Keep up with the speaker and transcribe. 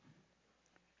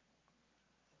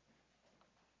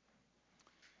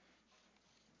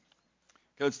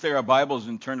Okay, let's take our Bibles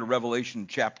and turn to Revelation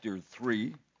chapter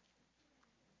 3.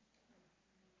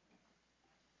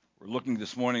 We're looking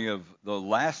this morning of the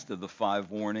last of the 5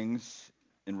 warnings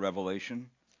in Revelation.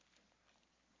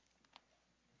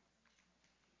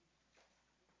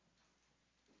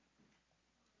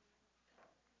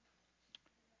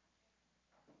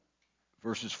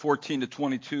 Verses 14 to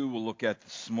 22 we'll look at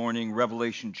this morning,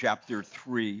 Revelation chapter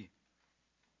 3,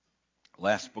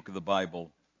 last book of the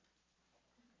Bible.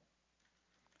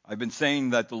 I've been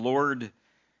saying that the Lord,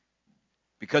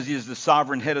 because he is the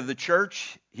sovereign head of the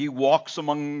church, he walks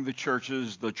among the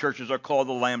churches. The churches are called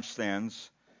the lampstands.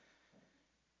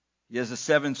 He has the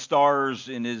 7 stars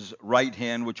in his right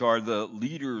hand, which are the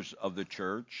leaders of the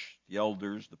church, the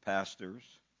elders, the pastors.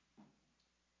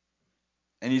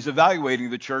 And he's evaluating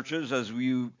the churches, as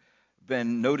we've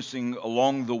been noticing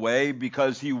along the way,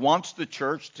 because he wants the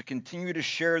church to continue to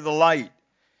share the light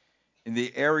in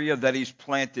the area that he's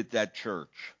planted that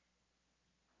church.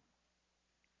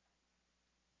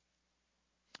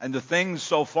 And the things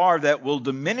so far that will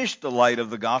diminish the light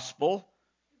of the gospel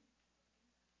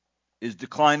is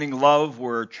declining love,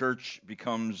 where a church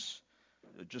becomes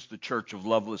just a church of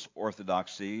loveless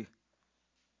orthodoxy,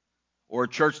 or a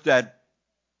church that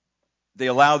they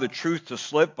allow the truth to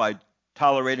slip by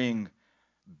tolerating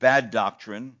bad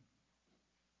doctrine,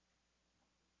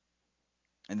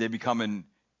 and they become an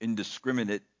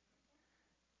indiscriminate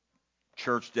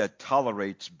church that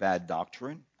tolerates bad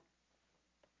doctrine.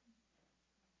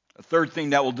 A third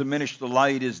thing that will diminish the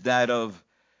light is that of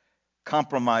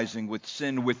compromising with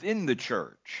sin within the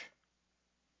church.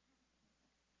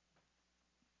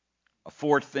 A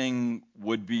fourth thing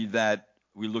would be that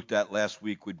we looked at last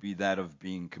week would be that of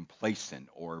being complacent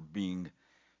or being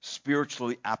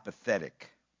spiritually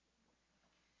apathetic.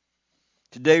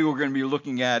 Today we're going to be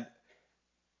looking at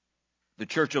the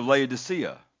church of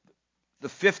Laodicea. The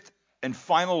 5th and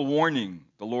final warning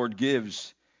the Lord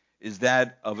gives is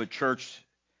that of a church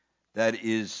that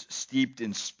is steeped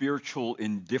in spiritual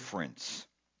indifference.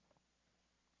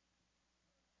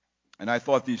 And I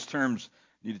thought these terms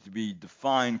needed to be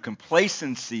defined.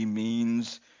 Complacency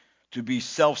means to be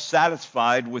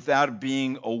self-satisfied without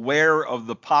being aware of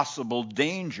the possible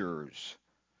dangers.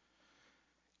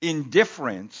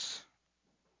 Indifference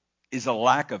is a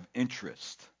lack of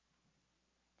interest,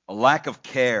 a lack of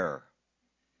care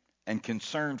and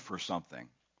concern for something.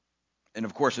 And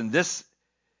of course, in this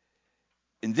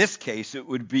case, it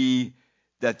would be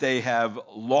that they have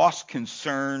lost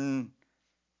concern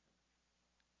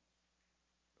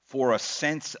for a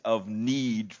sense of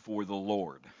need for the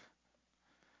Lord.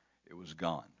 It was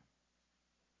gone.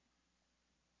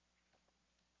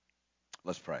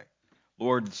 Let's pray.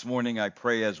 Lord, this morning I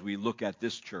pray as we look at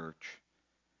this church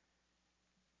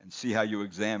and see how you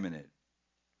examine it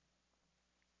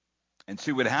and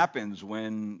see what happens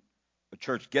when a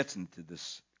church gets into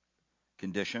this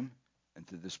condition and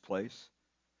to this place.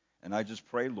 And I just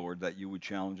pray, Lord, that you would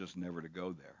challenge us never to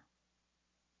go there.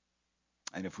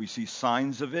 And if we see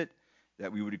signs of it,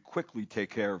 that we would quickly take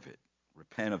care of it,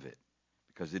 repent of it,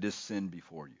 because it is sin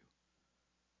before you.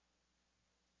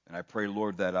 And I pray,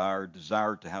 Lord, that our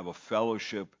desire to have a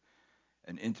fellowship,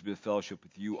 an intimate fellowship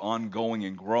with you, ongoing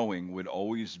and growing, would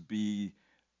always be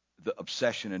the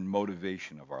obsession and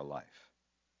motivation of our life.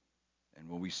 And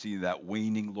when we see that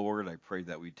waning, Lord, I pray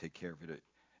that we take care of it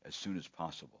as soon as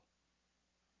possible.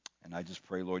 And I just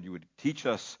pray, Lord, you would teach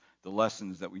us the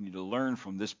lessons that we need to learn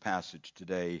from this passage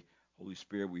today. Holy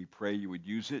Spirit, we pray you would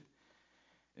use it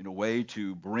in a way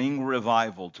to bring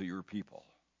revival to your people.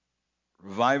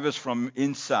 Revive us from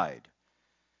inside,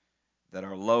 that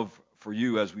our love for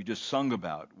you, as we just sung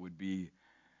about, would be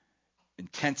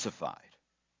intensified,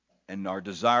 and our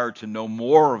desire to know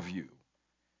more of you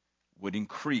would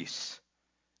increase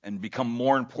and become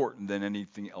more important than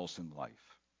anything else in life.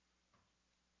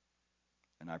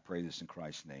 And I pray this in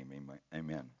Christ's name.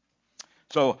 Amen.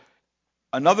 So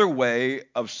another way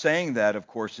of saying that, of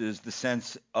course, is the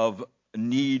sense of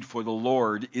need for the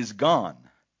Lord is gone.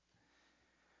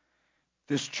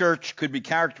 This church could be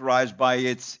characterized by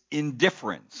its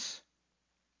indifference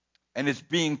and its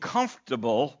being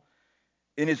comfortable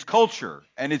in its culture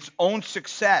and its own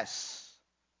success.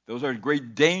 Those are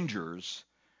great dangers.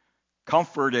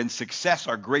 Comfort and success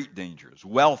are great dangers.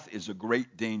 Wealth is a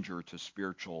great danger to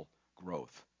spiritual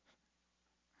growth.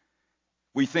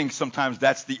 We think sometimes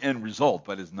that's the end result,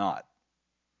 but it's not.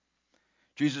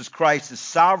 Jesus Christ is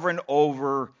sovereign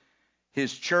over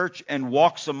his church and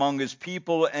walks among his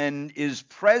people and is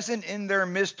present in their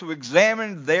midst to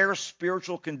examine their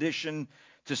spiritual condition,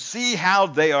 to see how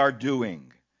they are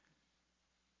doing.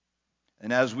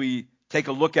 And as we take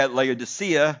a look at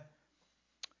Laodicea,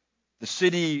 The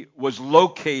city was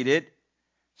located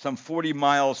some 40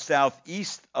 miles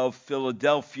southeast of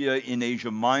Philadelphia in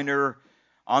Asia Minor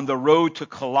on the road to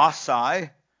Colossae.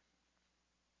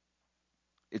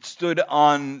 It stood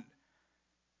on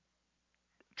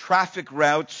traffic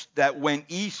routes that went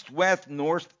east, west,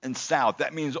 north, and south.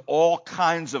 That means all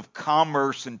kinds of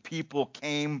commerce and people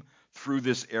came through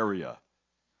this area.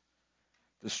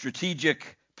 The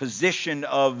strategic position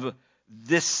of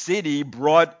this city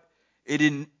brought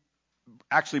it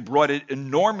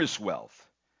enormous wealth.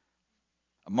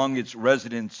 Among its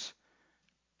residents,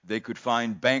 they could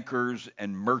find bankers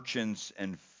and merchants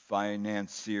and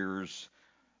financiers.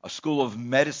 A school of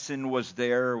medicine was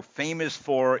there, famous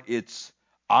for its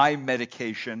eye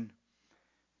medication.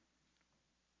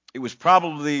 It was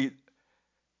probably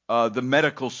the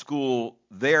medical school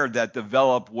there that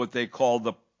developed what they call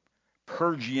the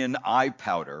Phrygian eye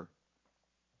powder.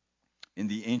 In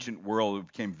the ancient world, it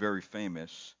became very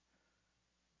famous.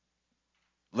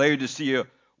 Laodicea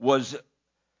was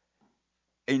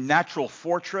a natural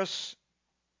fortress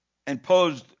and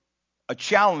posed a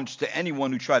challenge to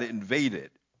anyone who tried to invade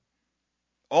it.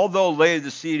 Although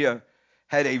Laodicea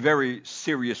had a very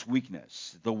serious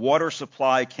weakness, the water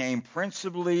supply came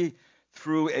principally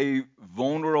through a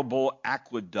vulnerable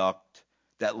aqueduct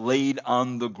that laid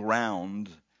on the ground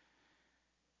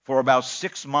for about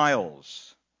 6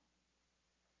 miles.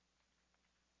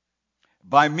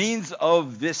 By means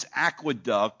of this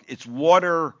aqueduct, its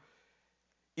water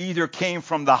either came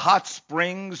from the hot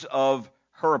springs of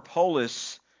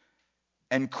Hierapolis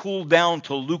and cooled down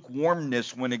to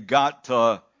lukewarmness when it got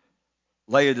to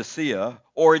Laodicea,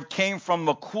 or it came from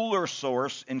a cooler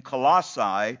source in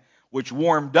Colossae, which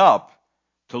warmed up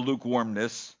to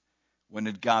lukewarmness when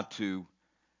it got to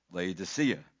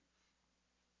Laodicea.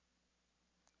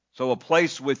 So a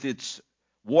place with its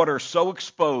water so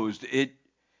exposed, it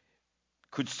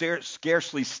could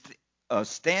scarcely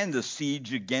stand a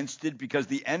siege against it, because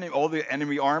all the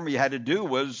enemy army had to do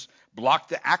was block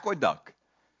the aqueduct.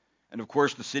 And of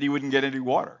course, the city wouldn't get any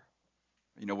water.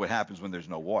 You know what happens when there's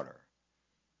no water.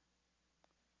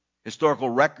 Historical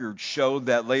records show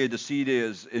that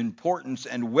Laodicea's importance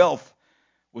and wealth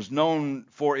was known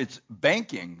for its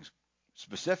banking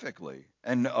specifically.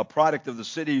 And a product of the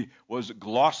city was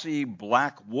glossy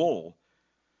black wool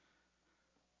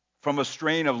from a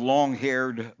strain of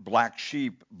long-haired black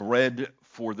sheep bred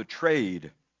for the trade.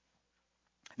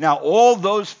 Now, all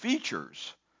those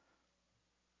features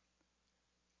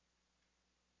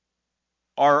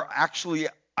are actually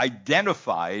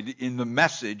identified in the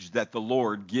message that the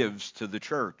Lord gives to the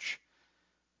church.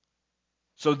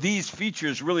 So these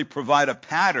features really provide a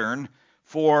pattern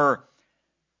for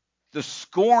the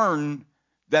scorn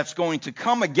that's going to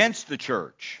come against the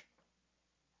church.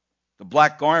 The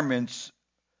black garments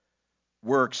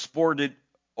were exported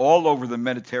all over the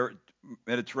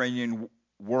Mediterranean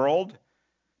world.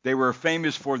 They were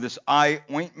famous for this eye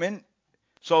ointment.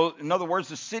 So, in other words,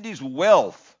 the city's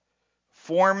wealth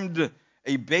formed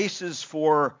a basis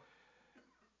for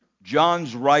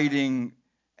John's writing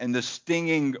and the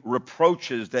stinging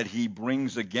reproaches that he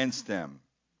brings against them.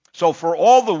 So, for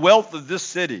all the wealth of this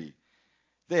city,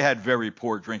 they had very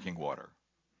poor drinking water.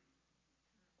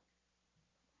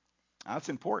 That's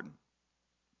important,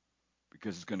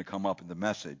 because it's going to come up in the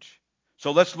message.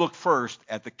 So let's look first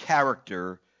at the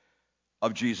character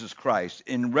of Jesus Christ.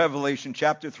 In Revelation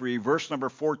chapter 3, verse number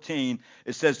 14,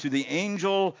 it says, "To the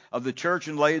angel of the church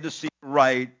in Laodicea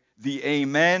write, the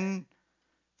Amen,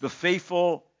 the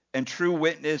faithful and true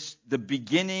witness, the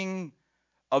beginning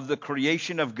of the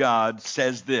creation of God,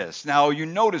 says this." Now you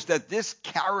notice that this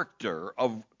character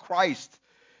of Christ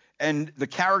and the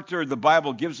character the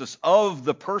Bible gives us of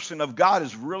the person of God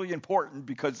is really important,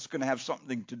 because it's going to have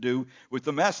something to do with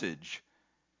the message.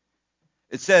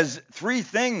 It says 3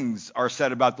 things are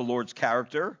said about the Lord's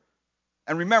character.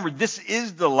 And remember, this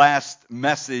is the last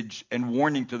message and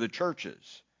warning to the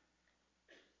churches.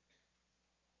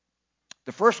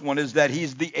 The first one is that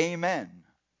he's the Amen.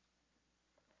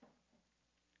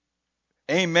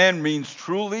 Amen means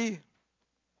truly.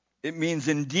 It means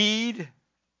indeed.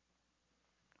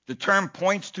 The term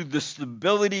points to the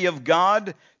stability of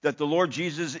God, that the Lord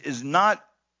Jesus is not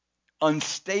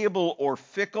unstable or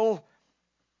fickle.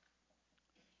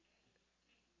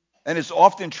 And it's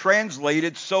often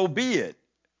translated, "so be it."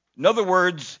 In other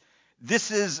words, this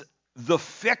is the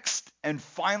fixed and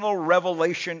final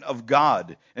revelation of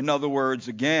God. In other words,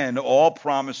 again, all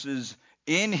promises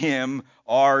in him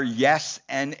are yes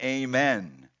and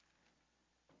amen.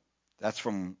 That's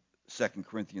from 2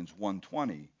 Corinthians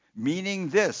 1:20. Meaning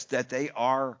this, that they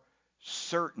are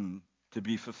certain to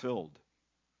be fulfilled.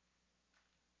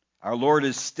 Our Lord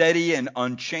is steady and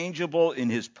unchangeable in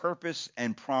his purpose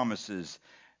and promises.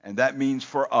 And that means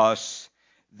for us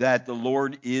that the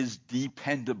Lord is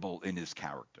dependable in his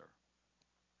character.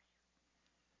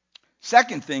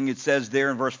 Second thing it says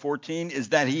there in verse 14 is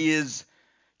that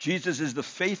Jesus is the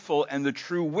faithful and the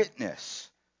true witness.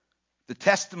 The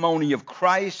testimony of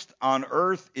Christ on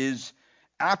earth is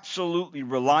absolutely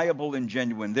reliable and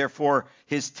genuine. Therefore,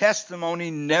 his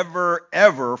testimony never,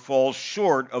 ever falls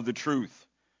short of the truth.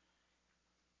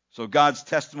 So God's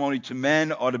testimony to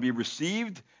men ought to be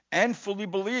received and fully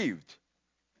believed.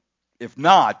 If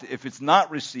it's not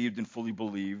received and fully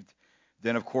believed,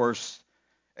 then of course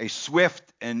a swift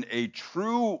and a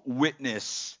true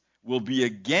witness will be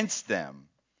against them,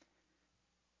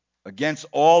 against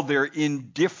all their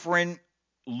indifferent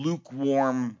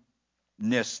lukewarmness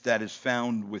that is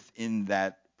found within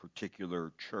that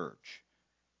particular church.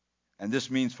 And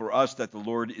this means for us that the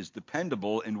Lord is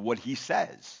dependable in what he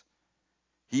says.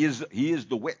 He is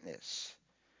the witness.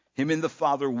 Him and the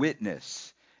Father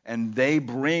witness. And they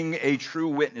bring a true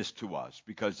witness to us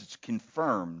because it's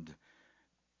confirmed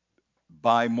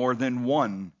by more than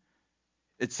one.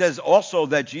 It says also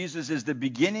that Jesus is the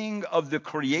beginning of the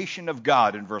creation of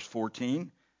God in verse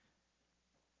 14.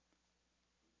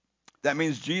 That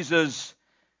means Jesus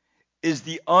is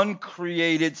the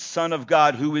uncreated Son of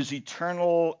God who is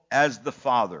eternal as the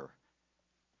Father.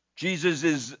 Jesus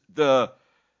is the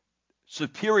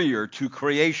superior to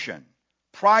creation,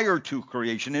 prior to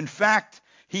creation. In fact,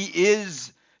 he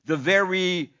is the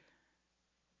very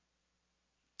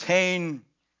tain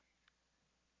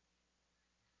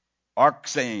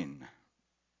arxane,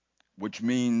 which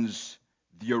means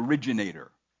the originator,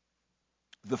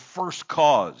 the first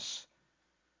cause,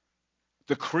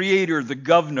 the creator, the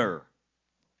governor.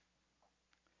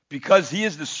 Because he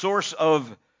is the source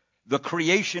of the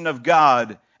creation of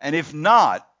God, and if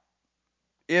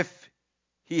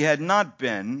he had not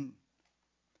been,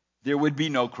 there would be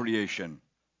no creation.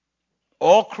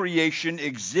 All creation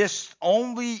exists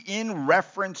only in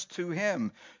reference to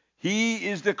him. He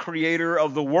is the creator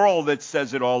of the world. That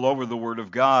says it all over the Word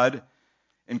of God.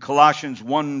 In Colossians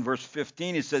 1 verse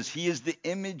 15 it says, he is the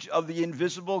image of the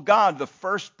invisible God, the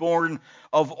firstborn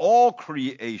of all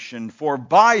creation, for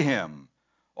by him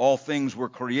all things were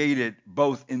created,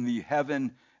 both in the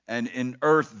heaven and in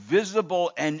earth,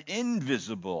 visible and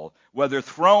invisible, whether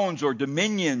thrones or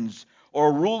dominions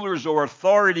or rulers or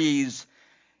authorities.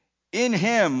 In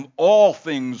him all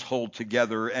things hold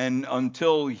together, and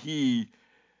until he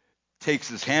takes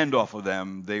his hand off of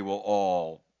them, they will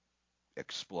all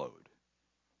explode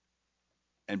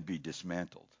and be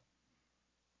dismantled.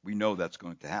 We know that's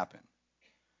going to happen.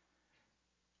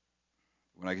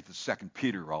 When I get to 2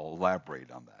 Peter, I'll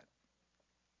elaborate on that.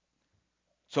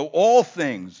 So all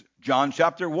things, John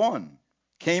chapter 1,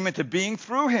 came into being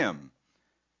through him.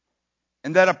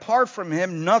 And that apart from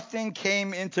him, nothing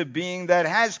came into being that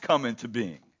has come into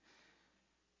being.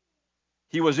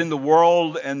 He was in the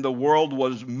world, and the world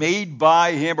was made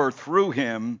by him or through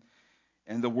him,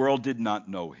 and the world did not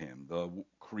know him. The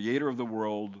creator of the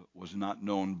world was not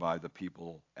known by the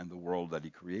people and the world that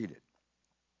he created.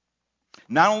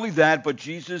 Not only that, but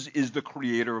Jesus is the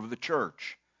creator of the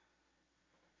church.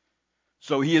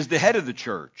 So he is the head of the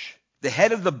church, the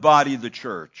head of the body of the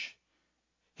church.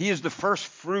 He is the first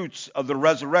fruits of the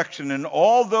resurrection, and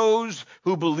all those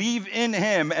who believe in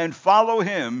him and follow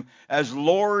him as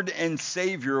Lord and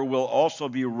Savior will also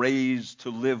be raised to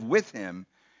live with him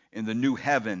in the new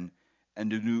heaven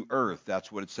and the new earth.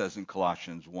 That's what it says in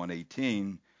Colossians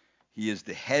 1:18. He is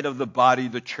the head of the body,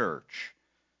 the church.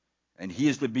 And he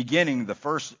is the beginning, the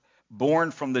firstborn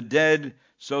from the dead,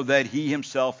 so that he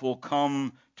himself will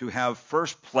come to have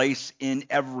first place in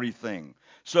everything.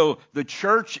 So the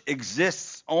church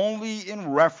exists only in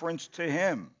reference to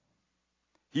him.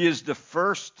 He is the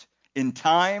first in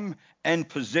time and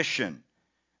position.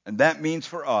 And that means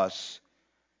for us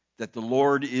that the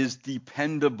Lord is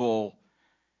dependable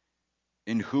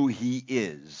in who he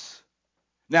is.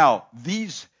 Now,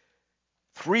 these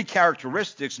three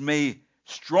characteristics may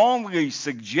strongly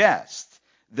suggest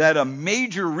that a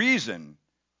major reason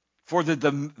for the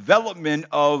development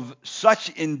of such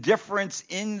indifference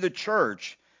in the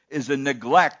church is the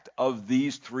neglect of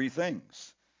these three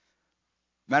things.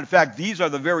 Matter of fact, these are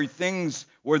the very things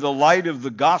where the light of the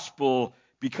gospel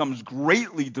becomes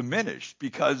greatly diminished,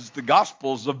 because the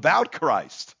gospel is about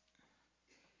Christ.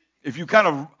 If you kind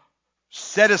of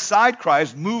set aside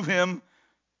Christ, move him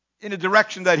in a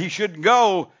direction that he shouldn't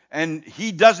go, and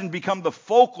he doesn't become the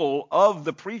focal of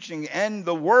the preaching and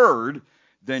the word,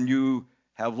 then you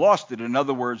have lost it. In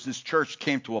other words, this church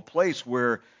came to a place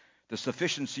where the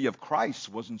sufficiency of Christ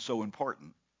wasn't so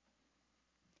important.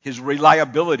 his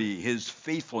reliability, his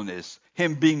faithfulness,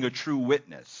 him being a true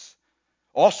witness.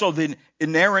 Also, the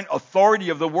inerrant authority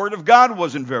of the Word of God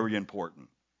wasn't very important.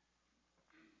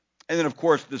 And then, of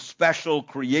course, the special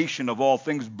creation of all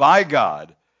things by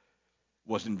God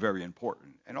wasn't very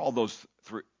important. And all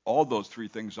those three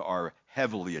things are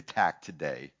heavily attacked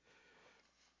today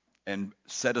and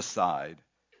set aside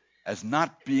as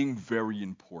not being very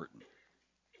important.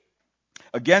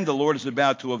 Again, the Lord is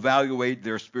about to evaluate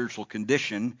their spiritual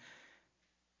condition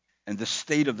and the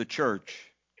state of the church.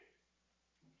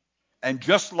 And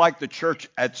just like the church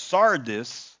at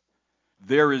Sardis,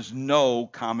 there is no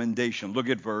commendation. Look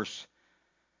at there's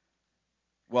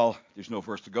no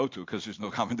verse to go to because there's no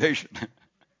commendation.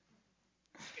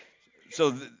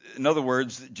 So, in other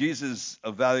words, Jesus,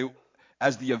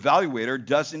 as the evaluator,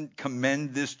 doesn't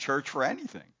commend this church for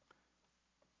anything.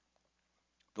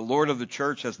 The Lord of the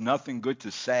church has nothing good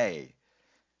to say.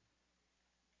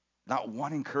 Not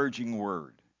one encouraging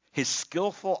word. His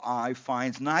skillful eye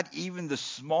finds not even the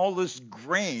smallest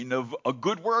grain of a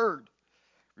good word.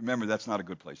 Remember, that's not a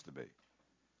good place to be.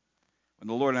 When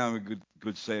the Lord has a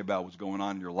good say about what's going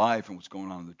on in your life and what's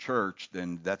going on in the church,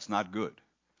 then that's not good.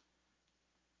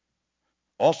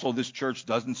 Also, this church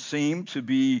doesn't seem to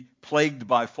be plagued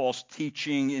by false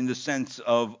teaching in the sense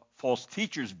of false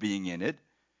teachers being in it,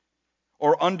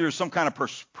 or under some kind of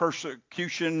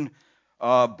persecution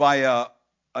by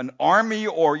an army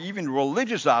or even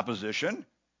religious opposition.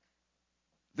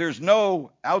 There's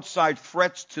no outside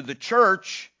threats to the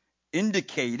church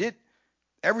indicated.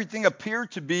 Everything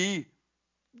appeared to be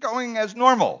going as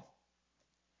normal.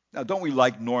 Now, don't we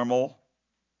like normal?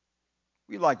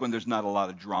 We like when there's not a lot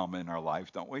of drama in our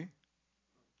life, don't we?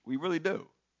 We really do.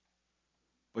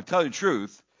 But tell you the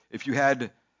truth, if you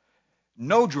had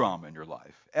no drama in your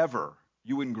life, ever,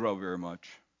 you wouldn't grow very much.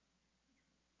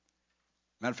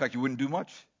 Matter of fact, you wouldn't do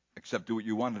much except do what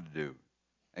you wanted to do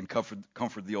and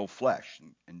comfort the old flesh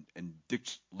and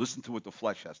listen to what the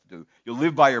flesh has to do. You'll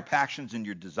live by your passions and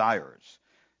your desires,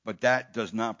 but that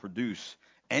does not produce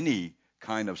any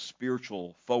kind of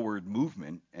spiritual forward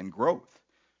movement and growth.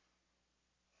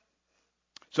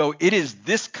 So it is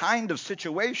this kind of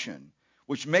situation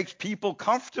which makes people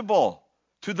comfortable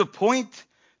to the point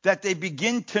that they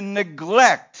begin to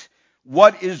neglect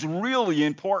what is really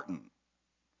important.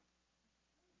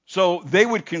 So they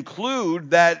would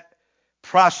conclude that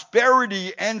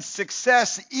prosperity and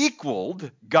success equaled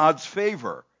God's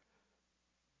favor.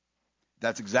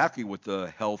 That's exactly what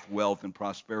the health, wealth, and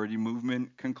prosperity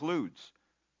movement concludes.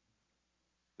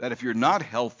 That if you're not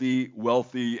healthy,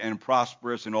 wealthy, and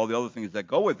prosperous and all the other things that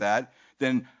go with that,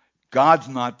 then God's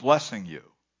not blessing you.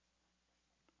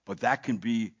 But that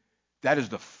is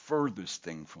the furthest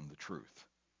thing from the truth.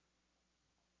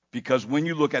 Because when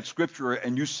you look at Scripture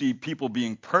and you see people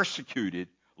being persecuted,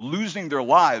 losing their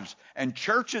lives, and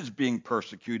churches being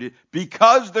persecuted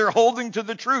because they're holding to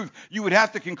the truth, you would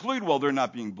have to conclude, well, they're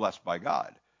not being blessed by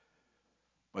God.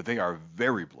 But they are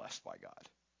very blessed by God.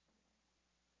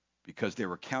 Because they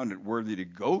were counted worthy to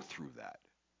go through that.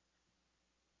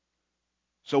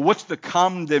 So what's the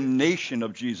condemnation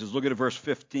of Jesus? Look at verse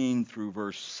 15 through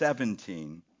verse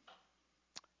 17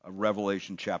 of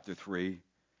Revelation chapter 3.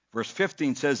 Verse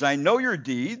 15 says, I know your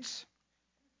deeds,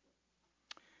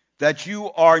 that you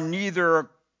are neither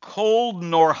cold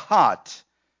nor hot.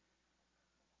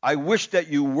 I wish that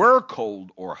you were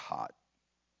cold or hot.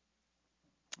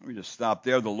 Let me just stop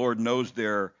there. The Lord knows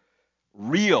their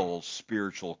real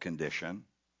spiritual condition,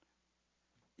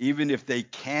 even if they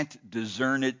can't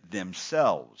discern it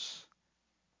themselves.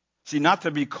 See, not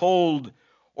to be cold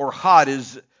or hot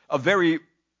is a very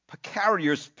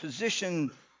precarious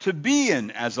position to be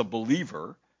in as a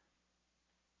believer.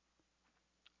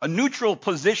 A neutral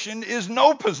position is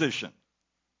no position.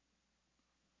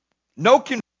 No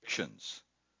convictions.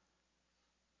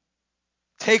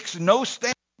 Takes no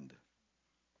stand.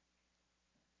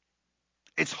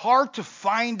 It's hard to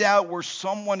find out where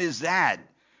someone is at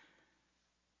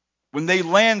when they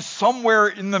land somewhere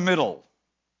in the middle.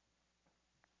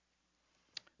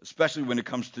 Especially when it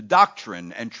comes to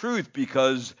doctrine and truth,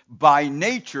 because by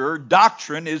nature,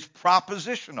 doctrine is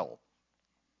propositional.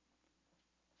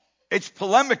 It's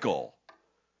polemical.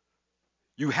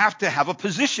 You have to have a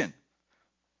position.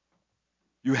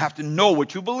 You have to know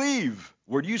what you believe.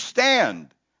 Where do you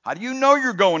stand? How do you know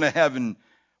you're going to heaven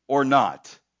or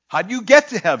not? How do you get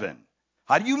to heaven?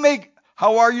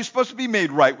 How are you supposed to be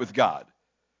made right with God?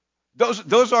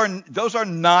 Those are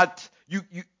not you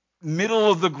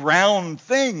middle of the ground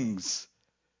things.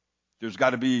 There's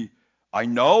got to be I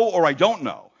know or I don't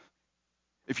know.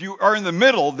 If you are in the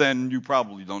middle, then you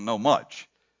probably don't know much.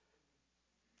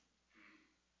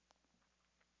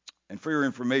 And for your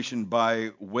information,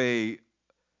 by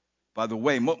the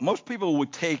way, most people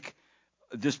would take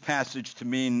this passage to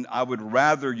mean I would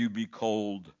rather you be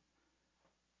cold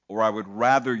or I would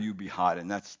rather you be hot, and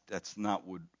that's not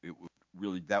what it would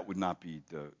really, that would not be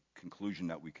the conclusion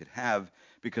that we could have,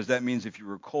 because that means if you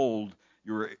were cold,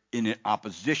 you were in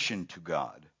opposition to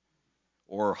God,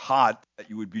 or hot, that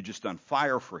you would be just on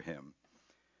fire for him.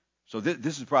 So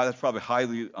that's probably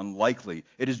highly unlikely.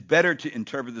 It is better to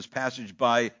interpret this passage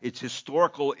by its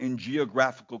historical and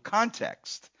geographical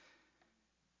context,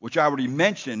 which I already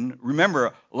mentioned.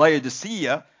 Remember,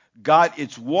 Laodicea got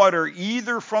its water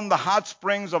either from the hot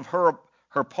springs of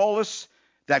Hierapolis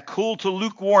that cooled to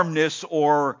lukewarmness,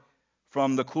 or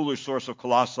from the cooler source of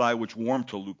Colossae, which warmed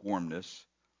to lukewarmness.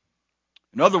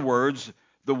 In other words,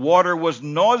 the water was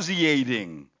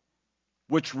nauseating,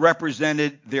 which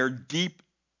represented their deep,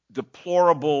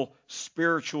 deplorable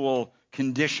spiritual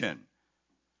condition.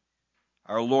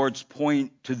 Our Lord's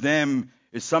point to them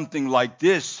is something like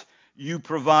this: you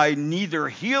provide neither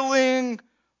healing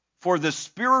for the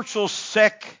spiritual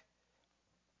sick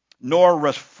nor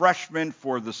refreshment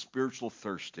for the spiritual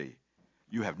thirsty.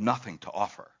 You have nothing to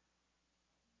offer.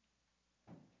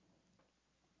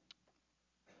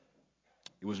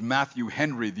 It was Matthew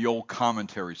Henry, the old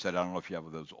commentary set. I don't know if you have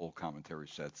those old commentary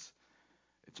sets.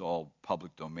 It's all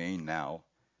public domain now.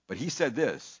 But he said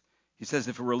this. He says,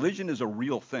 if a religion is a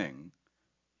real thing,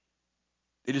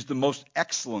 it is the most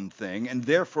excellent thing, and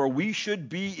therefore we should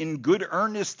be in good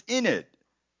earnest in it.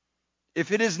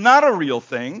 If it is not a real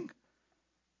thing,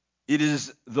 it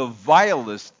is the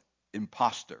vilest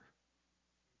impostor,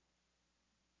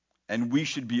 and we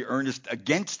should be earnest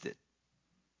against it.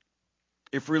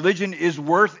 If religion is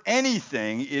worth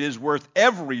anything, it is worth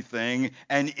everything,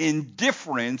 and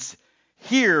indifference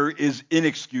here is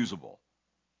inexcusable.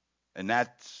 And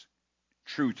that's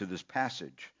true to this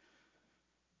passage.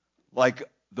 Like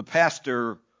the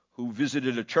pastor who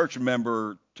visited a church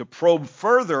member to probe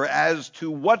further as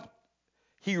to what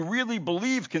he really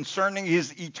believed concerning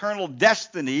his eternal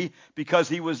destiny, because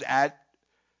he was at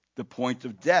the point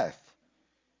of death.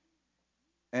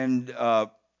 And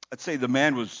let's say the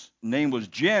man's name was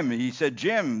Jim. He said,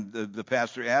 Jim, the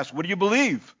pastor asked, what do you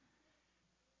believe?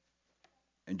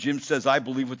 And Jim says, I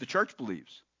believe what the church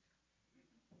believes.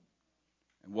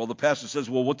 And well, the pastor says,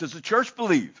 well, what does the church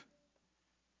believe?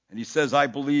 And he says, I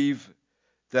believe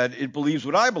that it believes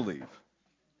what I believe.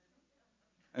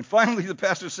 And finally, the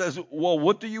pastor says, well,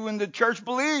 what do you in the church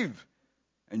believe?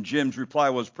 And Jim's reply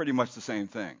was pretty much the same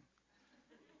thing.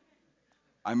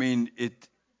 I mean, it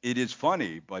is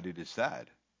funny, but it is sad,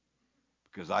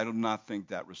 because I do not think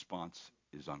that response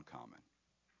is uncommon.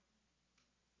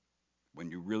 When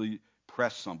you really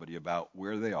press somebody about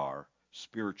where they are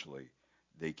spiritually,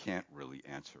 they can't really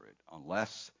answer it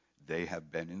unless they have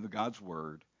been in the God's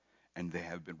Word and they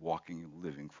have been walking and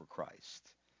living for Christ.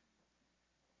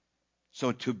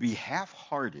 So to be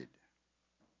half-hearted,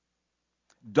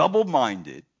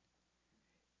 double-minded,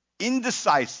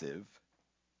 indecisive,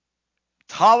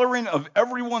 tolerant of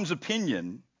everyone's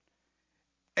opinion,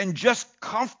 and just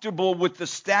comfortable with the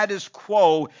status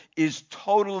quo is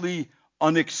totally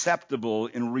unacceptable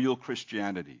in real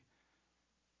Christianity.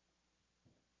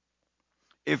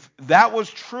 If that was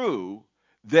true,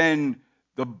 then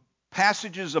the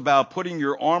passages about putting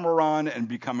your armor on and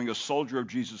becoming a soldier of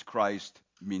Jesus Christ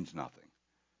means nothing.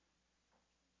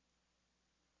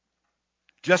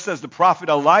 Just as the prophet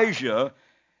Elijah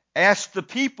asked the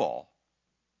people,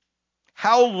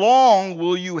 how long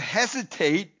will you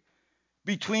hesitate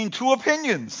between two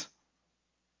opinions?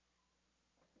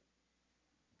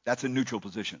 That's a neutral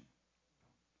position.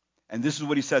 And this is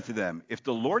what he said to them. If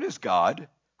the Lord is God,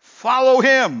 follow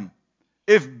him.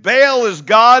 If Baal is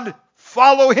God,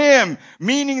 follow him.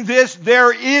 Meaning this,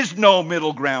 there is no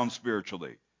middle ground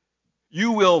spiritually.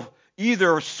 You will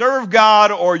either serve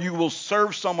God or you will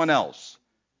serve someone else.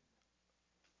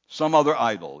 Some other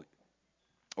idol,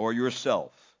 or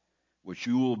yourself, which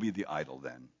you will be the idol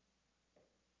then.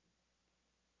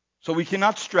 So we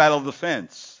cannot straddle the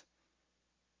fence.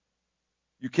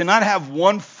 You cannot have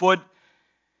one foot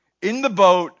in the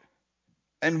boat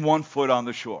and one foot on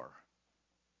the shore.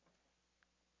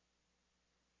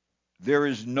 There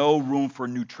is no room for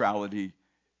neutrality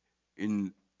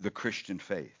in the Christian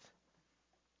faith.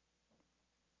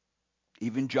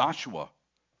 Even Joshua,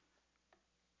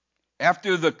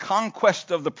 after the conquest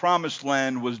of the promised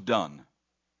land was done,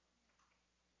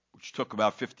 which took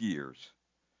about 50 years,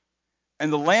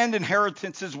 and the land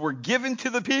inheritances were given to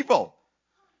the people,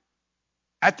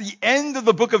 at the end of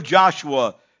the book of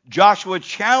Joshua, Joshua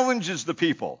challenges the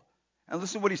people. And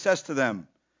listen to what he says to them.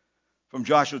 From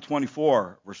Joshua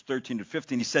 24, verse 13 to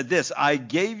 15, he said this, I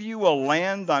gave you a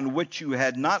land on which you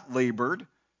had not labored,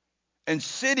 and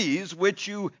cities which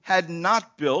you had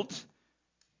not built,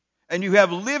 and you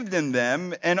have lived in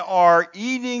them, and are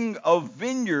eating of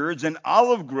vineyards and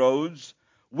olive groves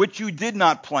which you did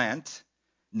not plant.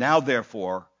 Now,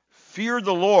 therefore, fear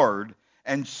the Lord,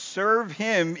 and serve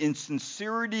him in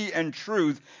sincerity and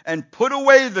truth, and put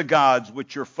away the gods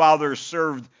which your fathers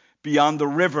served beyond the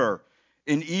river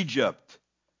in Egypt,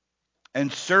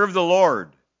 and serve the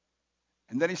Lord.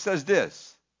 And then he says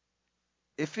this,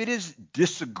 if it is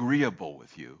disagreeable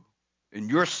with you in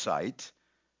your sight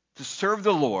to serve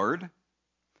the Lord,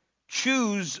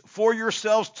 choose for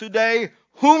yourselves today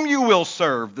whom you will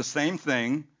serve. The same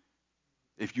thing.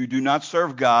 If you do not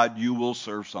serve God, you will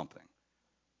serve something.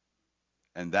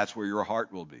 And that's where your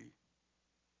heart will be.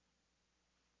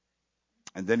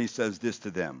 And then he says this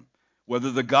to them,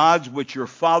 whether the gods which your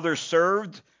fathers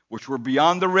served, which were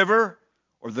beyond the river,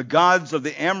 or the gods of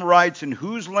the Amorites in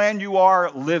whose land you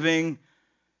are living,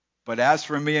 but as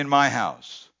for me and my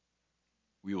house,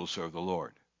 we will serve the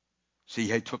Lord.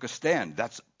 See, he took a stand.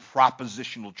 That's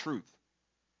propositional truth,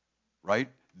 right?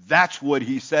 That's what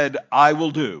he said, I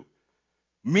will do.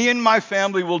 Me and my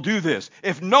family will do this.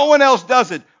 If no one else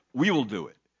does it, we will do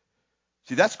it.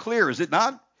 See, that's clear, is it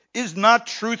not? Is not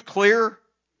truth clear?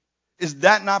 Is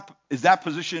that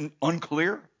position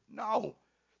unclear? No.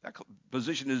 That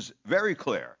position is very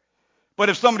clear. But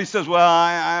if somebody says, well,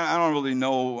 I don't really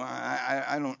know,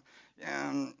 I don't,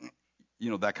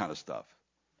 that kind of stuff.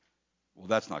 Well,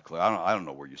 that's not clear. I don't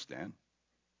know where you stand.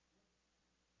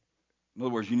 In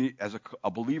other words, you need, as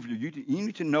a believer, you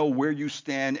need to know where you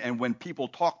stand, and when people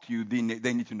talk to you,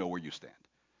 they need to know where you stand.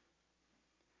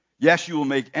 Yes, you will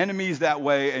make enemies that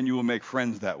way, and you will make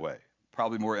friends that way.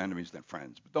 Probably more enemies than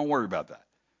friends, but don't worry about that.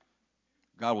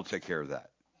 God will take care of that.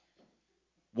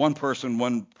 One person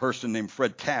named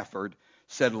Fred Tafford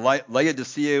said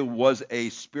Laodicea was a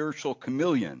spiritual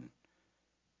chameleon,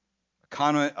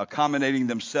 accommodating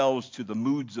themselves to the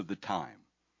moods of the time.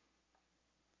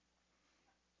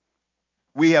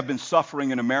 We have been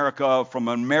suffering in America from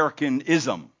an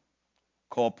Americanism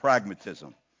called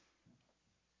pragmatism.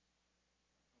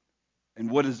 And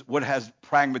what has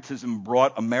pragmatism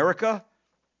brought America?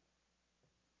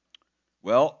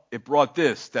 Well, it brought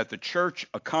this, that the church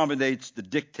accommodates the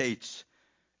dictates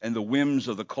and the whims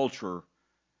of the culture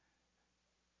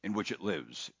in which it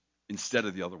lives, instead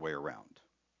of the other way around.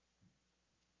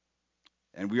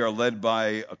 And we are led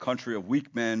by a country of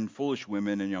weak men, foolish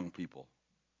women, and young people.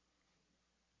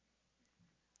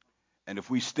 And if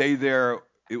we stay there,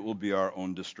 it will be our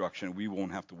own destruction. We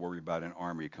won't have to worry about an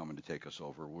army coming to take us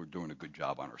over. We're doing a good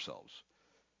job on ourselves.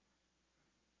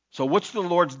 So what's the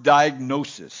Lord's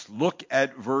diagnosis? Look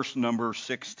at verse number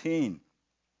 16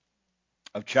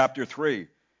 of chapter 3.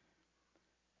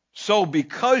 So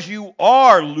because you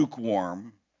are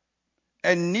lukewarm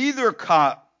and neither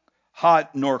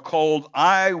hot nor cold,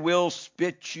 I will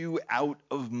spit you out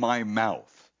of my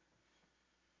mouth.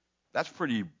 That's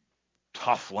pretty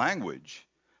tough language.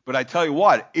 But I tell you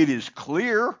what, it is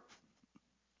clear.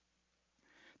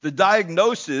 The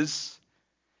diagnosis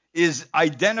is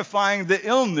identifying the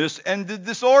illness and the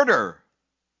disorder.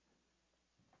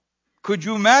 Could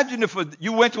you imagine if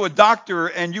you went to a doctor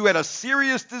and you had a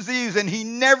serious disease and he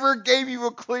never gave you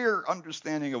a clear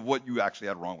understanding of what you actually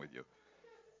had wrong with you?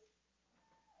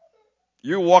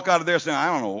 You walk out of there saying,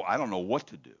 I don't know what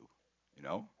to do.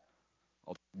 I'll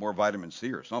take more vitamin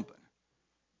C or something.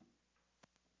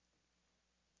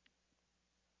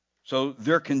 So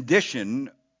their condition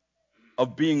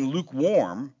of being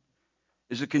lukewarm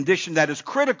is a condition that is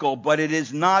critical, but it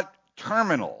is not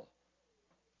terminal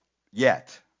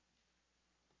yet.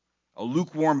 A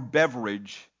lukewarm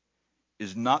beverage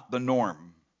is not the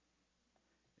norm.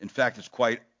 In fact, it's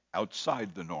quite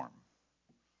outside the norm.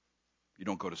 You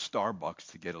don't go to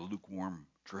Starbucks to get a lukewarm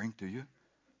drink, do you?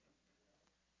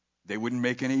 They wouldn't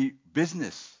make any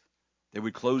business. They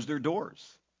would close their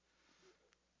doors.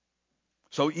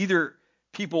 So either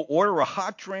people order a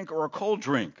hot drink or a cold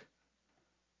drink.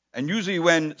 And usually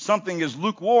when something is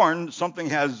lukewarm, something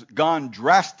has gone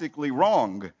drastically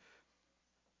wrong.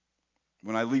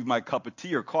 When I leave my cup of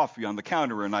tea or coffee on the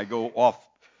counter and I go off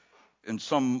in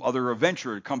some other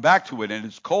adventure to come back to it and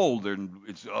it's cold and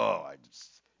it's,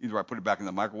 either I put it back in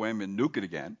the microwave and nuke it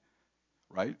again,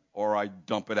 right? Or I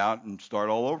dump it out and start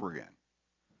all over again.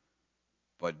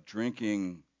 But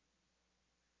drinking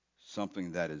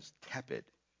something that is tepid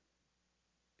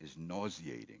is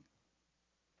nauseating.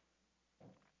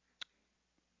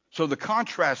 So the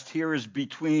contrast here is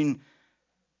between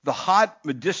the hot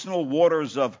medicinal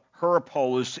waters of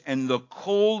Hierapolis and the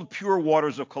cold, pure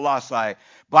waters of Colossae.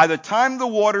 By the time the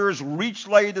waters reached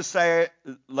Laodicea,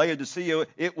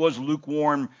 it was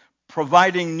lukewarm,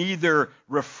 providing neither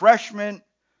refreshment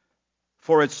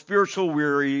for its spiritual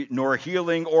weary, nor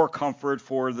healing or comfort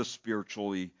for the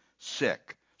spiritually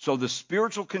sick. So the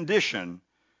spiritual condition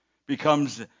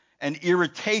becomes an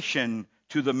irritation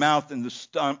to the mouth and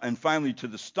finally to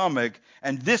the stomach.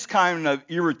 And this kind of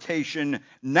irritation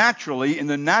naturally, in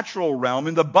the natural realm,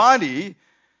 in the body,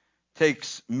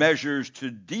 takes measures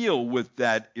to deal with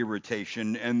that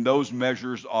irritation, and those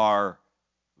measures are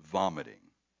vomiting.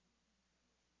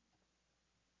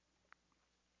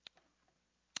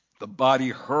 The body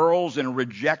hurls and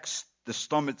rejects the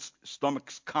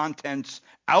stomach's contents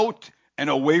out and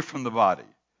away from the body.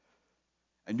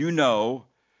 And you know,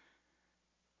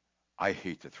 I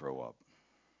hate to throw up.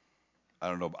 I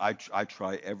don't know. I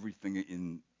try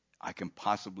everything I can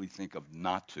possibly think of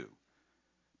not to.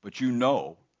 But you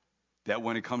know that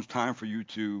when it comes time for you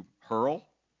to hurl,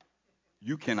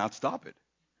 you cannot stop it.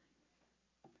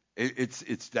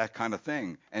 It's that kind of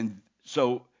thing. And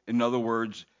so, in other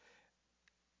words,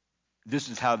 this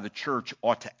is how the church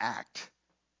ought to act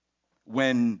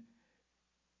when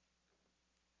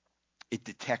it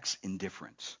detects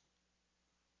indifference.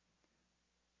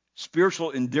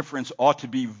 Spiritual indifference ought to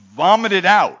be vomited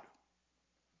out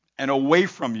and away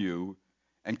from you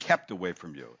and kept away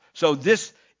from you. So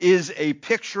this is a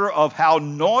picture of how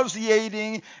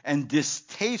nauseating and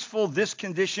distasteful this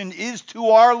condition is to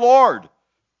our Lord.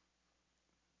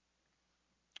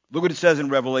 Look what it says in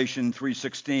Revelation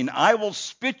 3:16. I will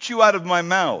spit you out of my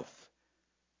mouth.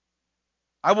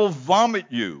 I will vomit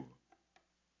you.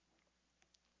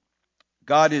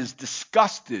 God is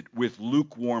disgusted with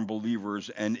lukewarm believers,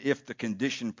 and if the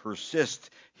condition persists,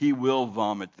 he will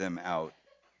vomit them out.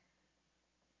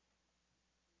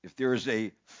 If there is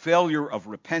a failure of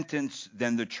repentance,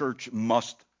 then the church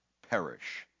must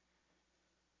perish.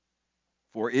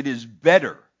 For it is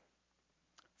better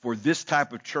for this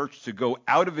type of church to go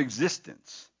out of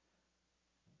existence,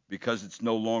 because it's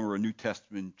no longer a New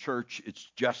Testament church. It's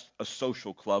just a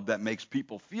social club that makes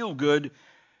people feel good,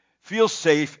 feel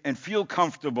safe, and feel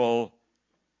comfortable.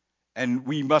 And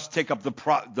we must take up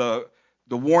the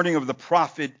warning of the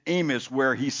prophet Amos,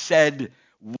 where he said,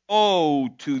 woe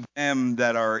to them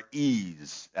that are at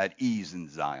ease in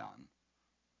Zion.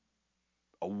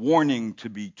 A warning to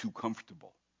be too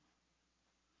comfortable,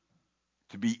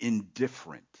 to be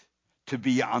indifferent, to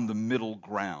be on the middle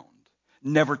ground,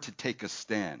 never to take a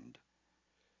stand.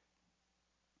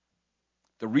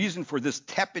 The reason for this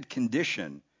tepid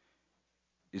condition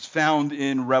is found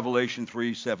in Revelation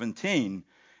 3:17.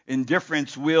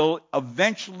 Indifference will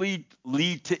eventually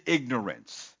lead to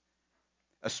ignorance,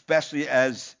 especially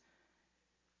as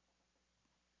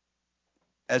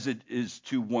it is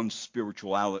to one's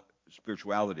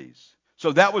spiritualities.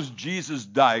 So that was Jesus'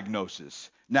 diagnosis.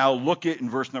 Now look at in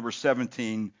verse number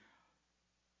 17,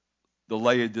 the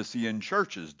Laodicean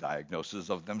church's diagnosis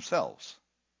of themselves.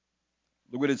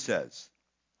 Look what it says.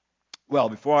 Well,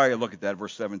 before I look at that,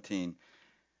 verse 17,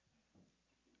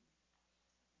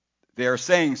 they are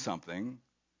saying something.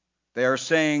 They are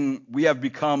saying, we have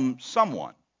become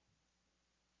someone.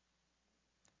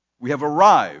 We have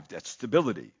arrived at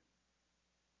stability.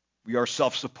 We are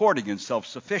self-supporting and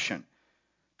self-sufficient.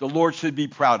 The Lord should be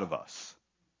proud of us.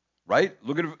 Right?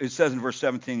 Look at it says in verse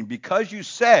 17, because you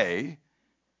say,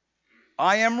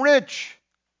 I am rich,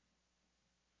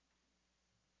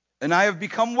 and I have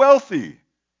become wealthy,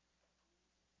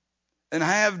 and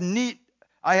I have need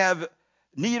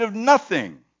of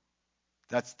nothing.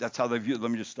 That's how they view. Let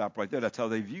me just stop right there. That's how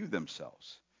they view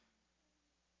themselves.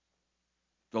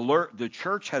 The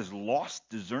church has lost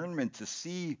discernment to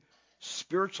see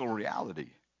spiritual reality.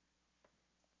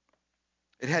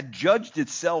 It had judged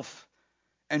itself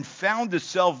and found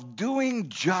itself doing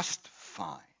just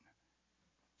fine.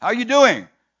 How are you doing?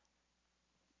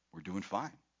 We're doing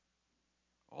fine.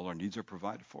 All our needs are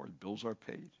provided for. The bills are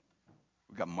paid.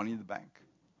 We've got money in the bank.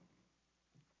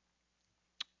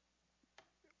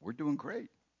 We're doing great.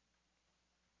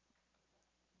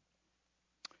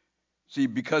 See,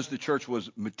 because the church was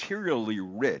materially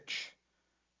rich,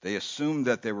 they assumed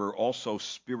that they were also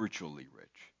spiritually rich.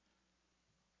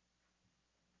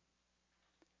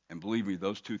 And believe me,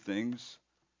 those two things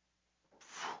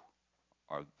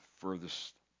are the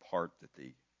furthest part that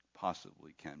they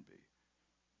possibly can be.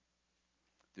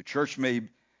 The church may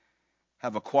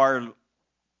have acquired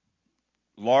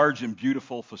large and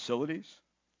beautiful facilities,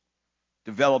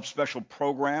 developed special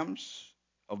programs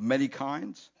of many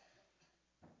kinds,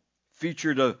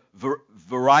 featured a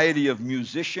variety of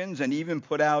musicians, and even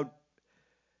put out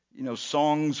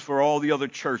songs for all the other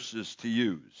churches to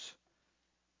use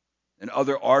and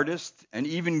other artists, and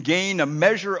even gain a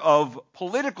measure of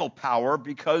political power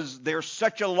because they're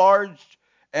such a large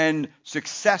and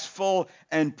successful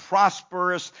and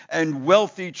prosperous and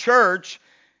wealthy church.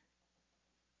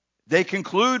 They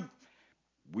conclude,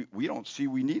 we don't see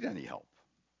we need any help.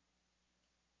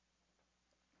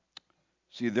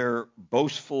 See, their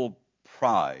boastful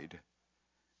pride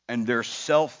and their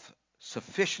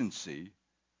self-sufficiency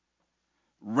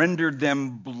rendered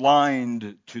them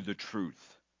blind to the truth.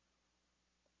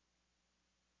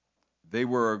 They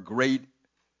were a great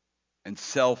and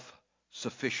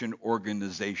self-sufficient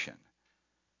organization,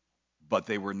 but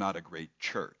they were not a great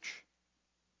church.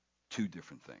 Two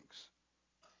different things.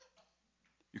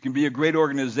 You can be a great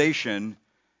organization,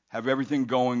 have everything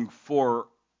going for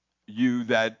you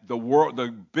that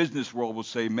the business world will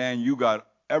say, man, you got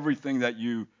everything that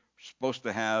you're supposed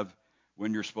to have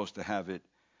when you're supposed to have it,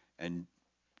 and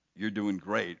you're doing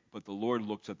great. But the Lord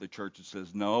looks at the church and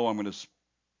says, no, I'm going to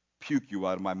puke you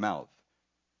out of my mouth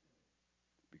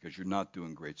because you're not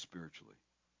doing great spiritually.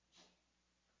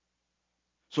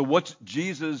 So what's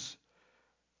Jesus'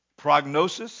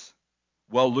 prognosis?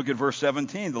 Well, look at verse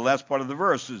 17, the last part of the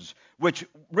verse, which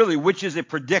is a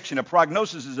prediction. A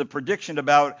prognosis is a prediction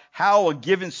about how a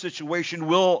given situation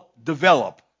will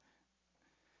develop.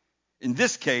 In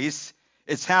this case,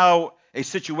 it's how a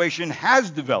situation has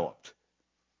developed.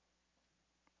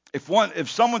 If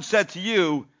someone said to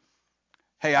you,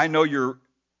 hey, I know you're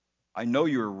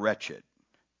wretched.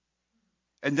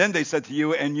 And then they said to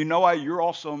you, and you're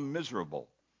also miserable.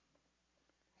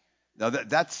 Now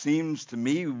that seems to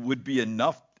me would be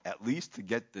enough at least to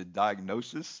get the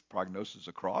prognosis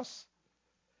across.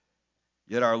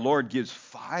 Yet our Lord gives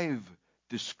 5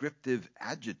 descriptive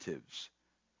adjectives.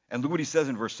 And look what he says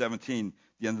in verse 17,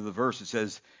 the end of the verse. It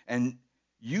says, and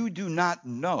you do not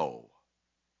know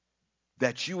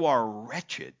that you are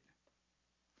wretched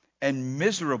and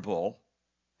miserable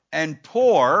and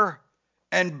poor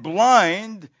and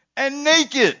blind and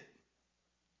naked.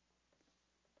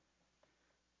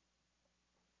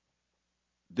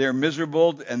 They're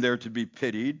miserable and they're to be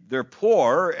pitied. They're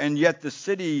poor, and yet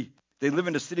they live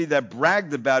in a city that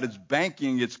bragged about its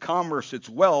banking, its commerce, its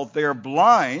wealth. They are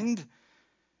blind,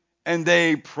 and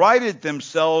they prided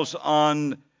themselves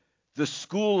on the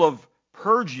school of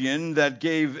Purgian that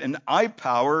gave an eye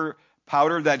powder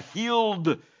that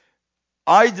healed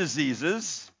eye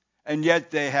diseases, and yet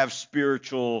they have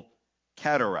spiritual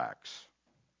cataracts.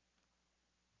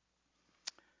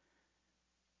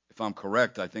 If I'm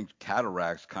correct, I think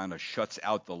cataracts kind of shuts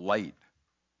out the light.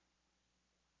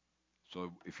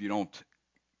 So if you don't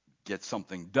get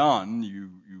something done,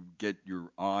 you get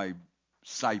your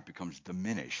sight becomes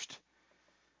diminished.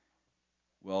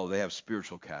 Well, they have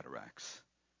spiritual cataracts.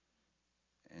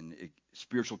 And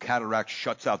spiritual cataract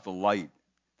shuts out the light.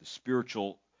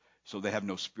 So they have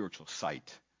no spiritual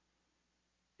sight.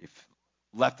 If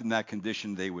left in that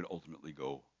condition, they would ultimately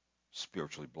go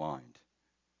spiritually blind.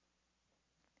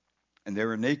 And they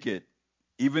were naked,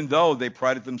 even though they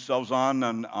prided themselves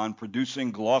on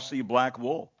producing glossy black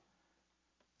wool.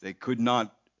 They could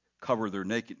not cover their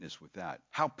nakedness with that.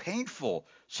 How painful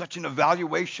such an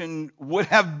evaluation would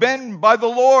have been by the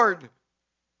Lord.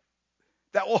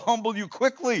 That will humble you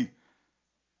quickly,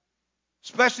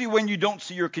 especially when you don't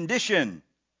see your condition.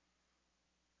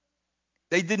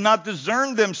 They did not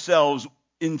discern themselves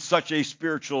in such a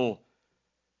spiritual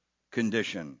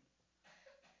condition.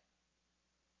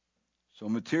 So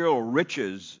material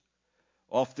riches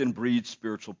often breed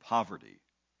spiritual poverty,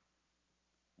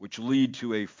 which lead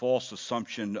to a false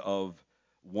assumption of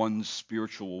one's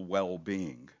spiritual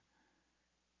well-being.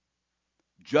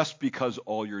 Just because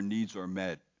all your needs are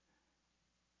met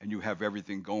and you have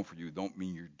everything going for you, don't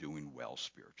mean you're doing well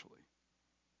spiritually.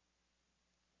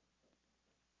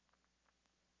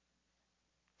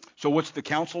 So what's the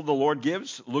counsel the Lord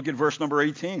gives? Look at verse number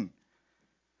 18.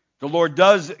 The Lord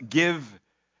does give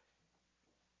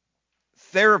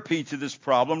therapy to this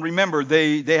problem. Remember,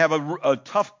 they have a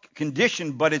tough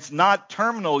condition, but it's not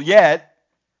terminal yet.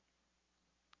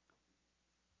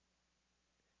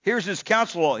 Here's his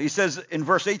counsel. He says in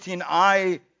verse 18,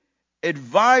 I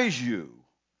advise you.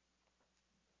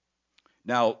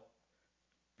 Now,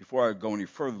 before I go any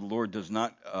further, the Lord does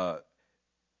not,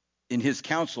 in his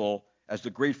counsel, as the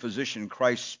great physician,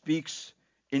 Christ speaks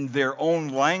in their own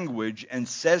language and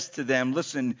says to them,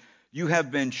 listen, you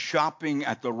have been shopping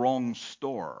at the wrong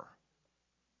store.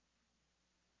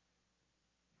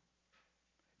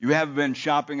 You have been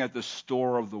shopping at the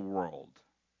store of the world,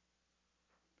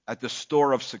 at the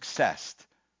store of success.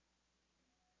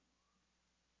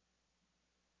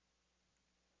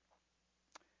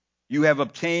 You have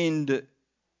obtained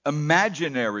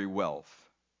imaginary wealth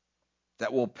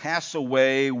that will pass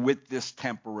away with this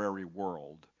temporary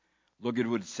world. Look at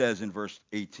what it says in verse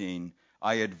 18.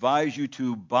 I advise you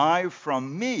to buy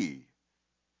from me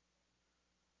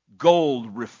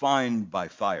gold refined by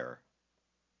fire,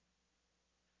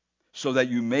 so that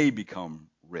you may become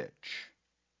rich.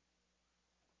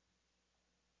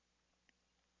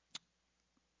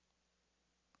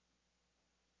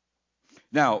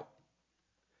 Now,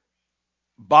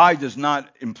 buy does not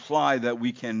imply that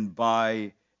we can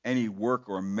buy any work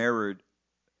or merit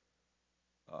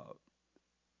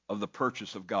of the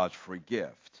purchase of God's free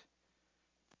gift,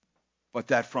 but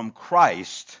that from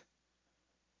Christ,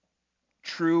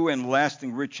 true and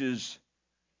lasting riches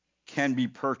can be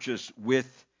purchased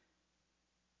with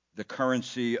the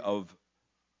currency of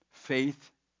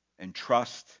faith and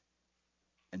trust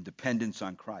and dependence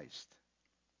on Christ.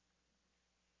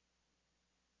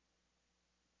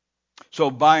 So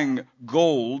buying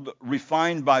gold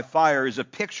refined by fire is a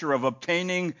picture of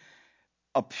obtaining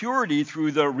a purity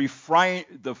through the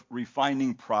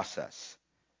refining process.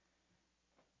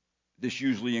 This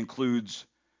usually includes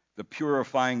the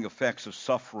purifying effects of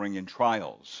suffering and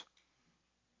trials,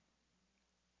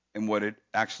 and what it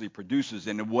actually produces.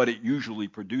 And what it usually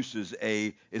produces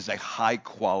is a high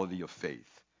quality of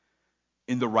faith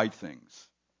in the right things.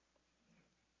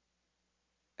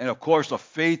 And of course, a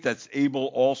faith that's able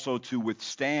also to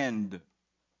withstand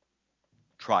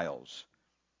trials.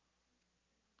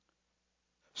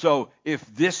 So if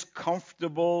this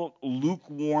comfortable,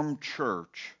 lukewarm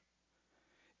church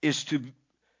is to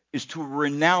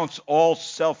renounce all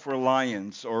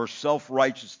self-reliance or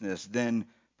self-righteousness, then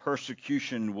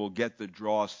persecution will get the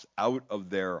dross out of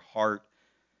their heart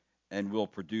and will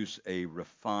produce a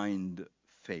refined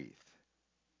faith.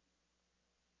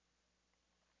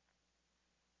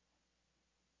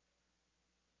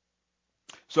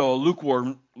 So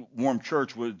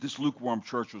this lukewarm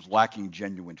church was lacking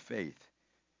genuine faith.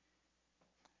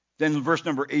 Then in verse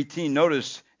number 18,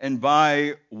 notice, and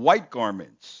buy white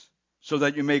garments, so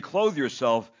that you may clothe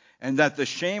yourself, and that the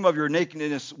shame of your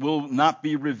nakedness will not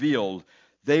be revealed.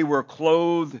 They were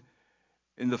clothed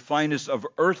in the finest of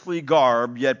earthly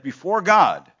garb, yet before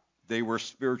God they were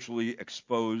spiritually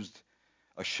exposed,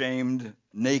 ashamed,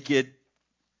 naked.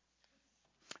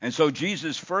 And so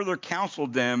Jesus further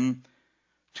counseled them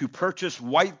to purchase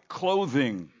white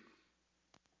clothing,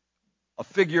 a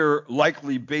figure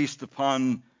likely based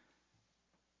upon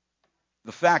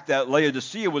the fact that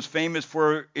Laodicea was famous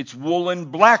for its woolen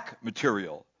black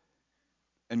material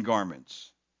and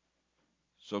garments.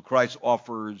 So Christ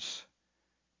offers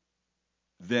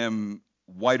them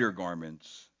whiter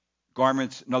garments,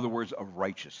 in other words, of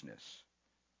righteousness,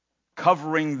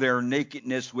 covering their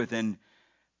nakedness with an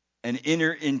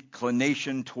inner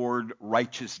inclination toward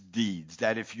righteous deeds.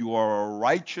 That if you are a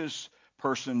righteous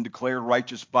person declared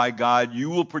righteous by God, you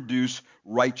will produce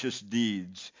righteous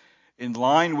deeds in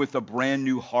line with a brand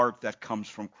new heart that comes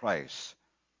from Christ.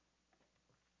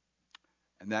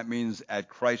 And that means at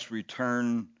Christ's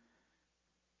return,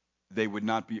 they would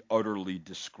not be utterly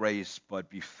disgraced, but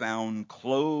be found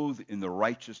clothed in the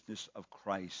righteousness of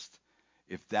Christ.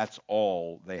 If that's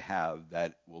all they have,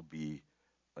 that will be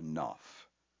enough.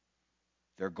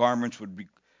 Their garments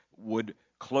would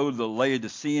clothe the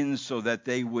Laodiceans so that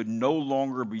they would no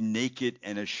longer be naked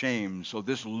and ashamed. So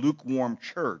this lukewarm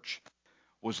church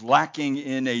was lacking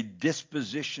in a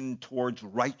disposition towards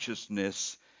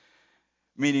righteousness,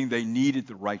 meaning they needed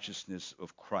the righteousness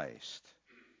of Christ.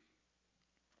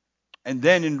 And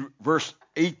then in verse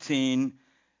 18,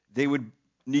 they would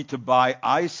need to buy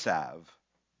eye salve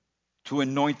to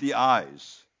anoint the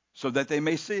eyes so that they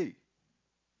may see.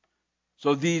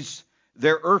 So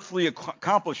their earthly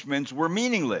accomplishments were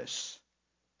meaningless.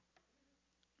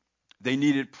 They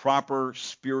needed proper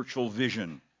spiritual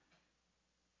vision.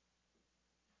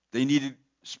 They needed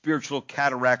spiritual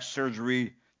cataract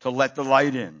surgery to let the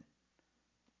light in.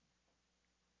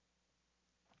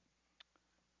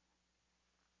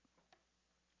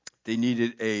 They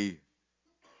needed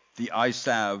the eye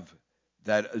salve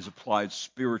that is applied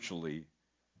spiritually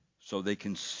so they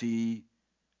can see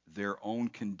their own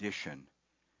condition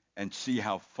and see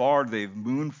how far they've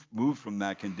moved from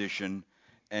that condition,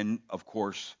 and of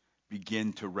course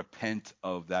begin to repent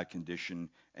of that condition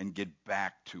and get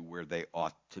back to where they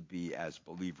ought to be as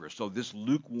believers. So this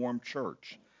lukewarm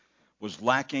church was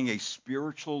lacking a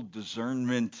spiritual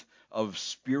discernment of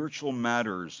spiritual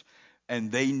matters,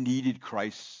 and they needed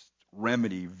Christ's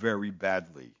remedy very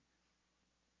badly.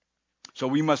 So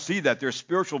we must see that their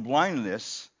spiritual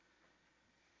blindness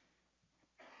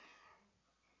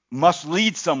must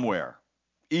lead somewhere.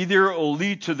 Either it will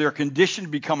lead to their condition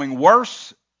becoming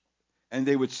worse, and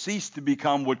they would cease to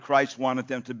become what Christ wanted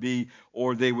them to be,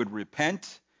 or they would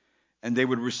repent, and they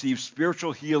would receive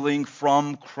spiritual healing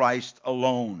from Christ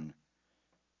alone.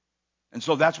 And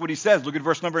so that's what he says. Look at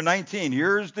verse number 19.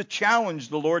 Here's the challenge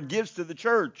the Lord gives to the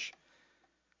church.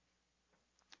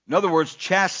 In other words,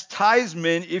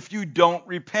 chastisement if you don't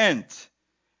repent.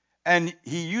 And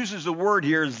he uses the word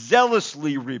here,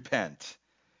 zealously repent.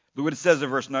 Look what it says in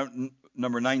verse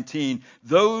number 19.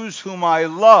 Those whom I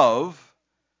love,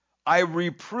 I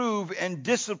reprove and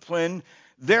discipline,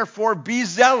 therefore be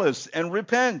zealous and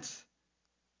repent.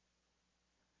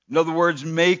 In other words,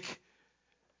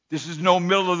 this is no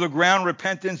middle of the ground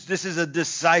repentance. This is a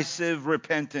decisive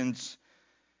repentance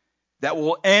that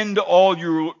will end all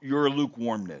your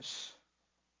lukewarmness.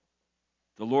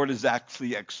 The Lord is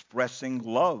actually expressing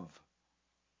love.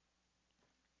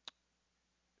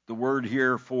 The word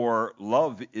here for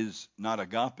love is not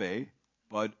agape,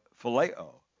 but phileo,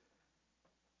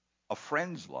 a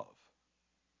friend's love.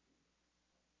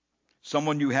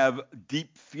 Someone you have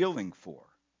deep feeling for.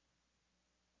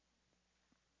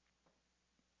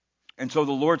 And so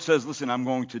the Lord says, listen, I'm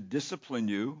going to discipline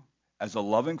you as a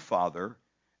loving father,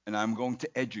 and I'm going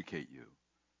to educate you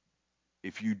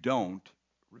if you don't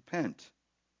repent.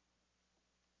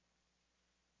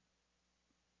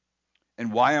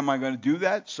 And why am I going to do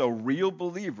that? So real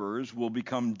believers will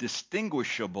become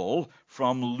distinguishable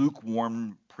from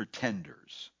lukewarm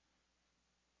pretenders.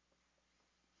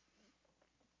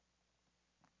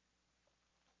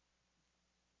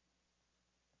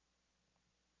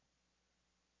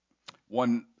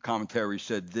 One commentary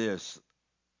said this: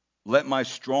 let my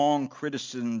strong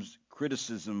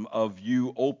criticism of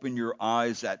you open your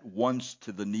eyes at once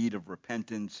to the need of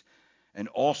repentance, and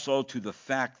also to the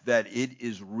fact that it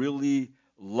is really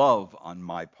love on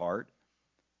my part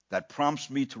that prompts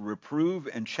me to reprove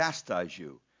and chastise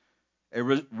you. A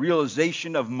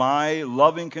realization of my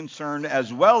loving concern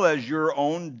as well as your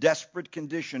own desperate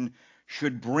condition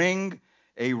should bring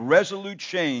a resolute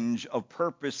change of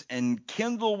purpose and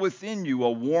kindle within you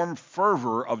a warm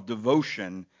fervor of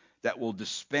devotion that will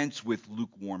dispense with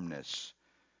lukewarmness.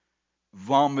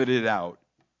 Vomit it out.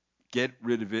 Get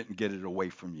rid of it and get it away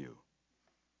from you.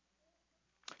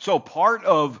 So part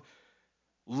of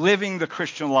living the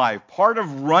Christian life, part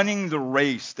of running the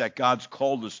race that God's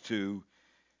called us to,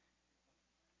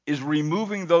 is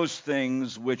removing those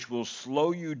things which will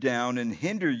slow you down and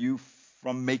hinder you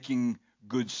from making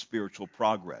good spiritual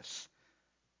progress.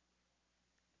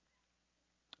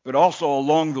 But also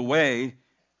along the way,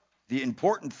 the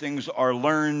important things are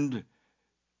learned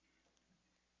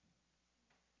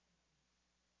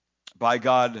by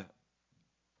God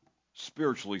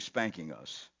spiritually spanking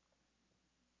us.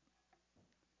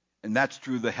 And that's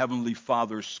through the Heavenly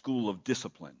Father's school of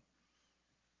discipline.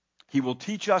 He will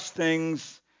teach us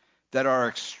things that are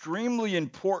extremely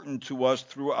important to us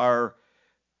throughout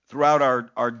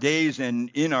our days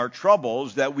and in our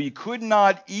troubles that we could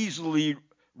not easily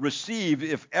receive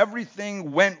if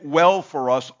everything went well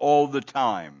for us all the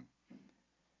time.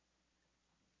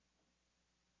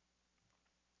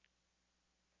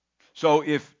 So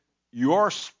if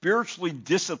you're spiritually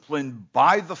disciplined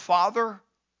by the Father,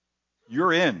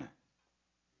 you're in.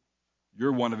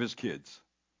 You're one of his kids.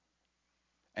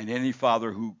 And any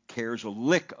father who cares a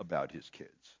lick about his kids.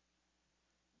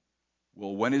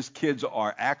 Well, when his kids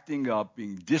are acting up,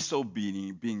 being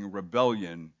disobedient, being in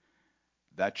rebellion,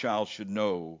 that child should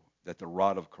know that the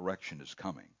rod of correction is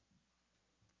coming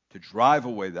to drive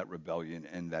away that rebellion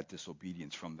and that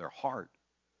disobedience from their heart.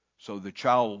 So the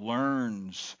child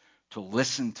learns to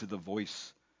listen to the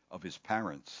voice of his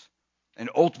parents. And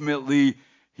ultimately,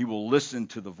 he will listen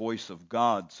to the voice of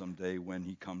God someday when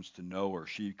he comes to know or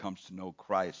she comes to know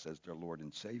Christ as their Lord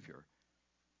and Savior.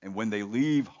 And when they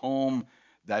leave home,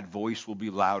 that voice will be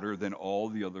louder than all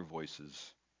the other voices.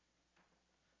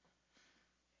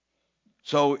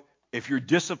 So if you're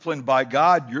disciplined by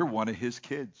God, you're one of his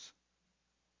kids.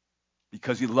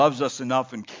 Because he loves us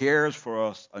enough and cares for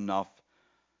us enough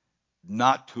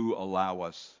not to allow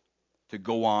us to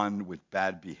go on with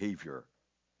bad behavior.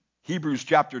 Hebrews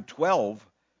chapter 12,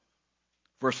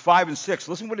 verse 5 and 6.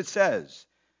 Listen what it says.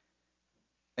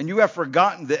 And you have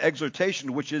forgotten the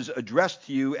exhortation which is addressed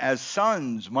to you as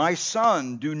sons. My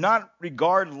son, do not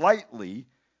regard lightly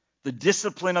the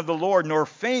discipline of the Lord, nor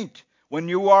faint when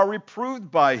you are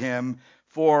reproved by him.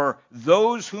 For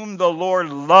those whom the Lord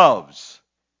loves,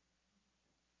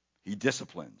 he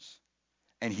disciplines,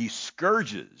 and he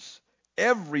scourges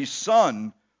every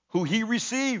son who he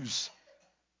receives.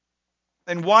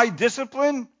 And why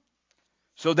discipline?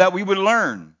 So that we would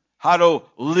learn how to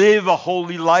live a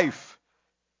holy life.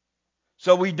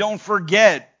 so we don't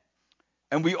forget,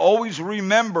 and we always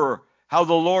remember how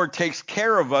the Lord takes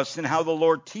care of us and how the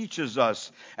Lord teaches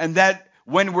us, and that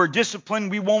when we're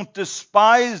disciplined, we won't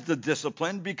despise the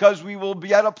discipline because we will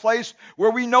be at a place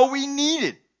where we know we need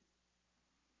it.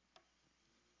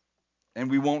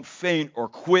 And we won't faint or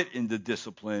quit in the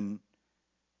discipline.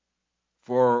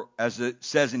 For, as it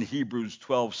says in Hebrews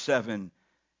 12:7,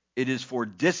 it is for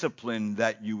discipline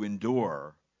that you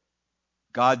endure.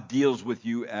 God deals with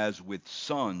you as with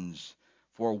sons.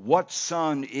 For what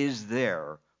son is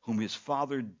there whom his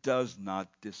father does not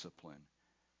discipline?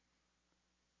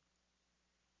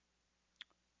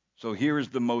 So here is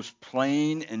the most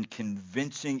plain and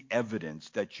convincing evidence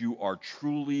that you are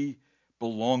truly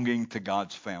belonging to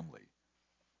God's family.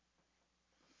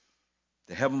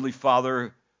 The Heavenly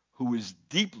Father, who is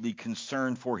deeply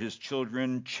concerned for his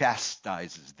children,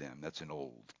 chastises them. That's an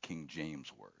old King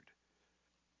James word.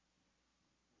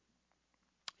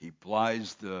 He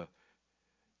applies the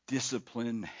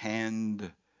discipline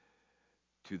hand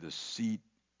to the seat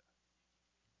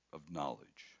of knowledge.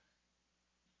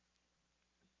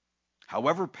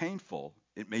 However painful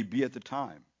it may be at the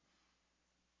time,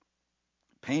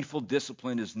 painful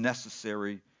discipline is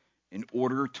necessary in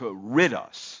order to rid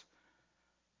us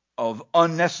of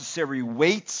unnecessary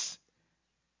weights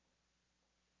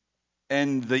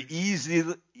and the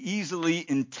easily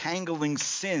entangling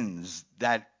sins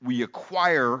that we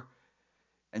acquire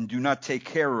and do not take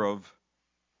care of,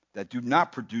 that do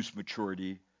not produce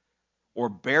maturity or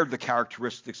bear the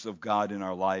characteristics of God in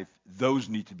our life. Those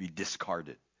need to be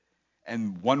discarded.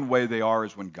 And one way they are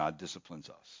is when God disciplines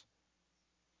us.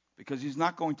 Because he's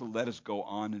not going to let us go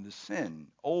on into sin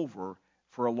over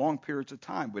for a long periods of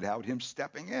time without him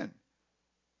stepping in.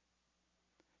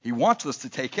 He wants us to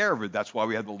take care of it. That's why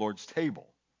we have the Lord's table.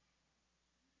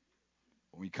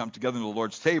 When we come together in the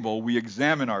Lord's table, we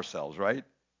examine ourselves, right?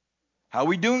 How are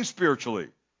we doing spiritually?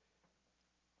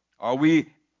 Are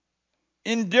we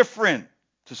indifferent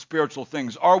to spiritual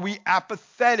things? Are we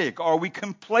apathetic? Are we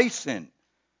complacent?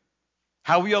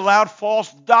 Have we allowed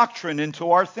false doctrine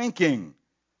into our thinking?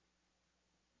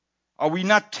 Are we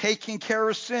not taking care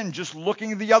of sin, just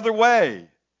looking the other way?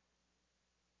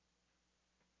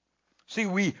 See,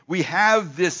 we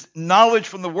have this knowledge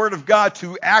from the Word of God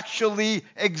to actually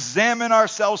examine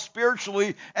ourselves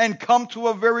spiritually and come to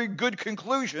a very good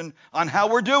conclusion on how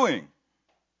we're doing.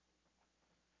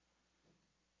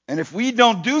 And if we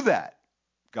don't do that,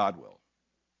 God will.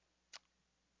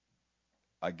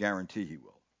 I guarantee he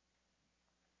will.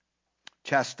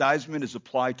 Chastisement is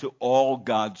applied to all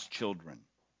God's children.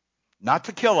 Not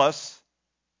to kill us,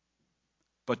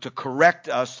 but to correct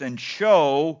us and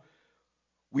show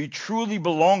we truly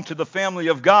belong to the family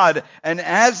of God. And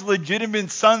as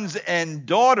legitimate sons and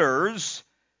daughters,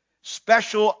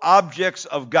 special objects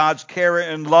of God's care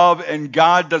and love, and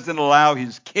God doesn't allow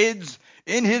his kids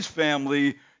in his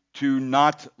family to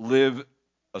not live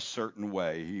a certain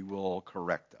way. He will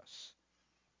correct us.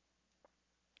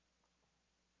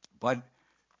 But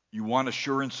you want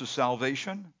assurance of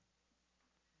salvation?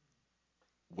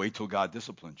 Wait till God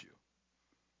disciplines you.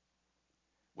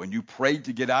 When you prayed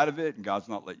to get out of it and God's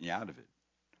not letting you out of it.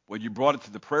 When you brought it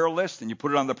to the prayer list and you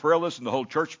put it on the prayer list and the whole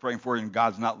church is praying for it and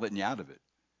God's not letting you out of it.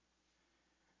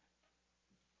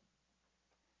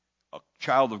 A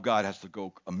child of God has to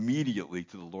go immediately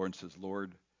to the Lord and says,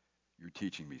 Lord, you're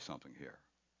teaching me something here.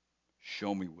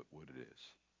 Show me what it is.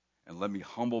 And let me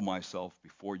humble myself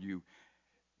before you.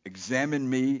 Examine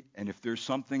me, and if there's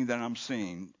something that I'm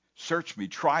seeing, search me,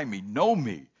 try me, know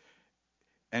me.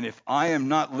 And if I am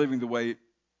not living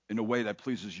in a way that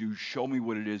pleases you, show me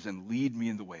what it is and lead me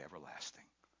in the way everlasting.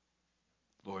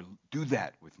 Lord, do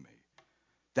that with me.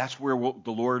 That's where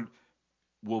the Lord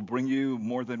will bring you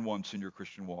more than once in your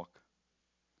Christian walk.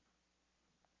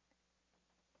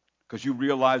 Because you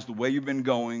realize the way you've been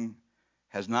going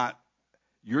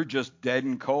you're just dead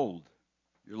and cold.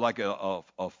 You're like a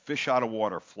fish out of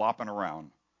water flopping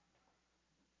around.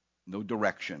 No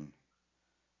direction.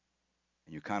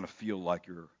 And you kind of feel like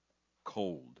you're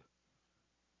cold.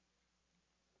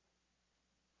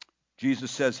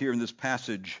 Jesus says here in this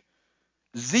passage,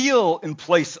 zeal in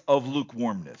place of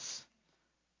lukewarmness.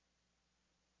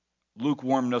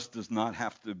 Lukewarmness does not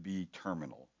have to be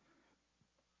terminal.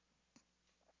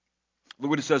 Look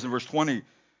what it says in verse 20.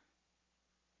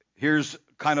 Here's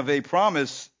kind of a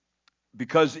promise,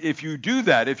 because if you do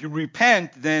that, if you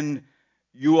repent, then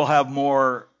you will have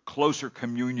more closer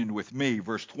communion with me.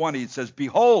 Verse 20, it says,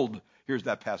 behold, here's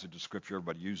that passage of scripture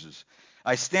everybody uses.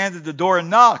 I stand at the door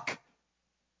and knock.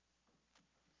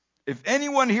 If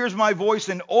anyone hears my voice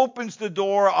and opens the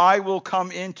door, I will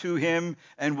come into him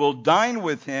and will dine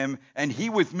with him and he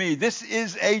with me. This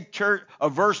is a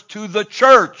verse to the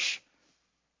church.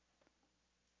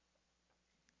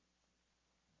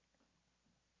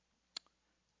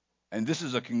 And this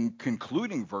is a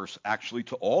concluding verse, actually,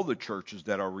 to all the churches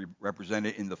that are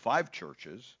represented in the 5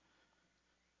 churches.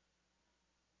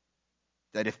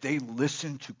 That if they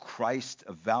listen to Christ's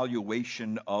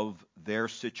evaluation of their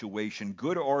situation,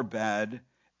 good or bad,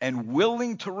 and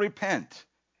willing to repent,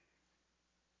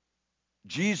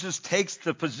 Jesus takes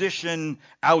the position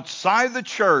outside the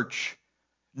church,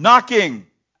 knocking,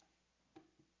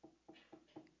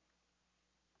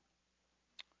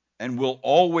 and will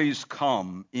always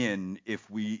come in if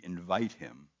we invite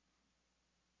him.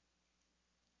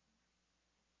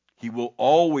 He will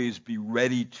always be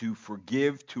ready to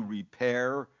forgive, to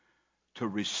repair, to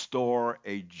restore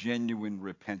a genuine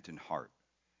repentant heart.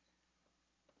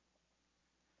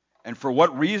 And for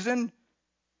what reason?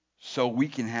 So we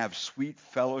can have sweet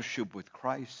fellowship with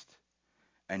Christ,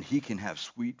 and he can have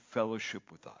sweet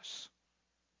fellowship with us.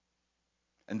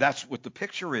 And that's what the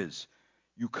picture is.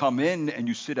 You come in and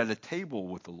you sit at a table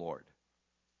with the Lord,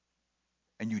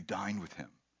 and you dine with him.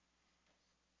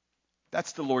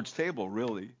 That's the Lord's table,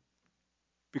 really.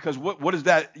 Because what is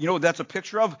that? You know what that's a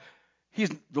picture of?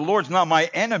 The Lord's not my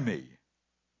enemy.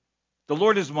 The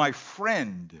Lord is my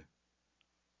friend.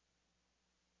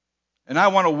 And I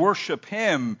want to worship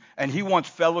him, and he wants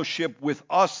fellowship with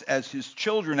us as his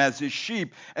children, as his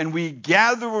sheep. And we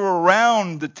gather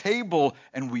around the table,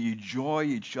 and we enjoy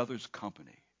each other's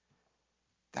company.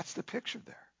 That's the picture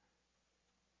there.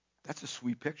 That's a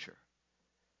sweet picture.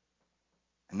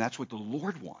 And that's what the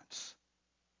Lord wants.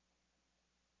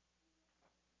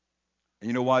 And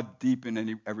you know what? Deep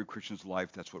in every Christian's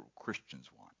life, that's what Christians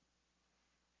want.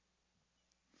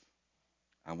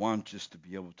 I want just to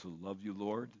be able to love you,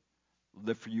 Lord,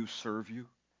 live for you, serve you,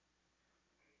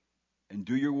 and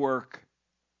do your work.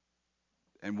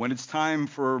 And when it's time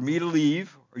for me to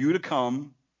leave or you to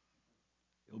come,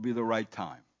 it'll be the right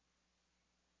time.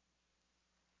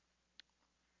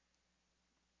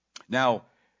 Now,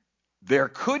 there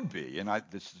could be, and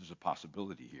this is a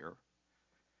possibility here,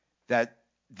 that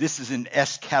this is an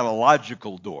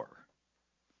eschatological door,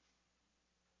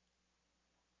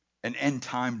 an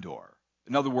end-time door.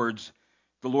 In other words,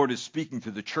 the Lord is speaking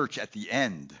to the church at the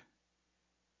end.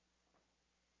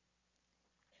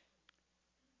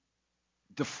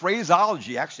 The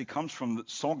phraseology actually comes from the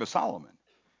Song of Solomon,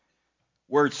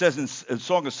 where it says in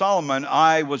Song of Solomon,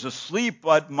 I was asleep,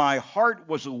 but my heart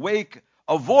was awake,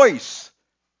 a voice.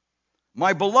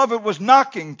 My beloved was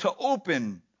knocking to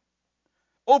open.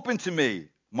 Open to me,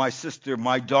 my sister,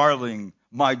 my darling,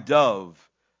 my dove,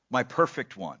 my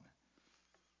perfect one.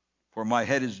 For my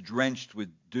head is drenched with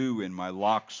dew and my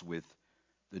locks with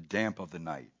the damp of the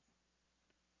night.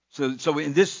 So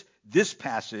in this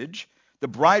passage, the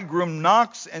bridegroom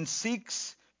knocks and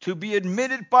seeks to be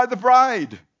admitted by the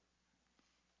bride.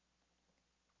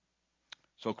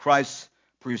 So Christ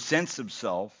presents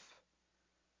himself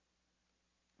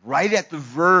right at the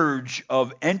verge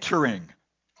of entering,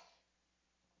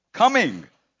 coming.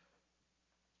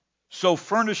 So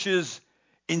furnishes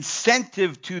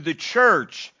incentive to the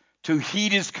church to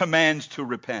heed his commands to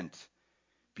repent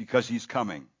because he's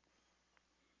coming.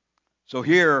 So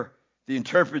here, the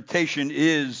interpretation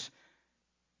is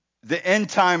the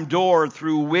end-time door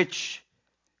through which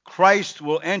Christ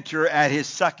will enter at his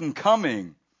second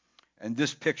coming. And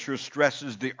this picture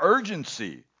stresses the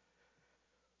urgency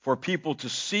for people to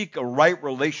seek a right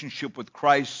relationship with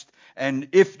Christ, and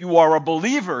if you are a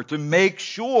believer, to make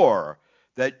sure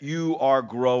that you are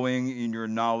growing in your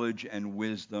knowledge and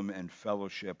wisdom and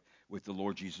fellowship with the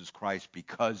Lord Jesus Christ,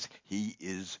 because he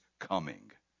is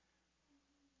coming.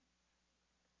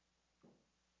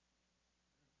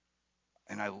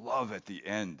 And I love at the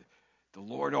end, the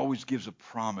Lord always gives a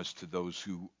promise to those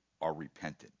who are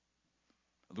repentant.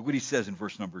 Look what he says in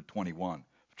verse number 21 of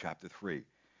chapter 3.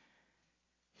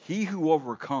 He who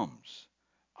overcomes,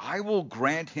 I will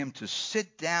grant him to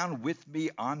sit down with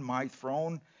me on my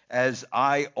throne, as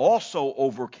I also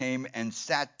overcame and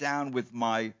sat down with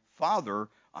my Father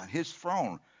on his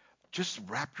throne. Just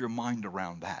wrap your mind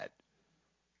around that.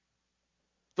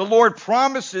 The Lord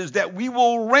promises that we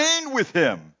will reign with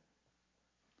him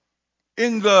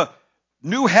in the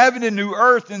new heaven and new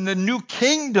earth, in the new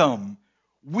kingdom.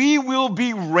 We will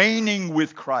be reigning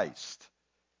with Christ.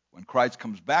 When Christ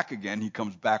comes back again, he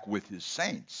comes back with his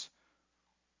saints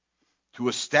to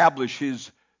establish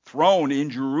his throne in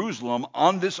Jerusalem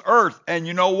on this earth. And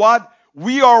you know what?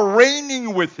 We are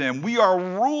reigning with him. We are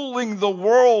ruling the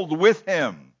world with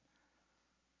him.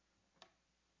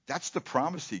 That's the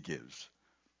promise he gives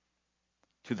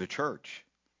to the church.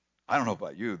 I don't know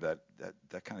about you, that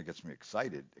kind of gets me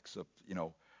excited, except,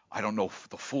 I don't know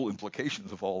the full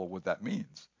implications of all of what that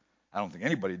means. I don't think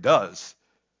anybody does.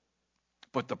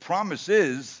 But the promise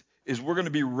is we're going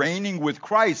to be reigning with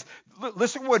Christ.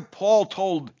 Listen what Paul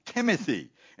told Timothy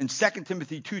in 2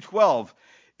 Timothy 2:12.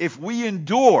 If we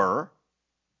endure,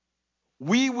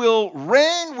 we will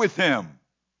reign with him.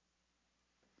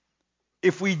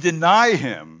 If we deny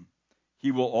him,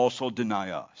 he will also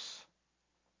deny us.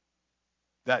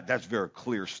 That's very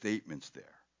clear statements there.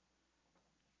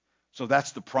 So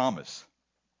that's the promise.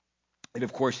 And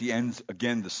of course, he ends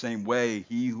again the same way.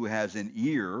 He who has an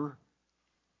ear,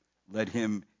 let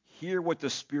him hear what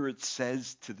the Spirit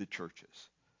says to the churches.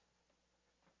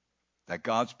 That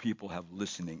God's people have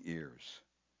listening ears.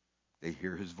 They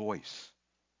hear his voice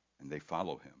and they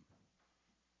follow him.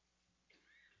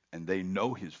 And they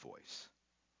know his voice.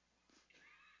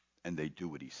 And they do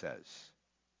what he says.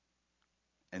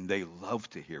 And they love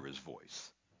to hear his voice.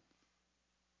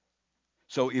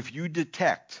 So if you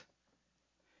detect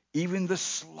even the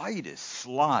slightest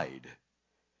slide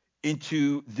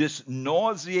into this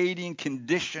nauseating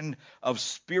condition of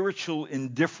spiritual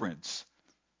indifference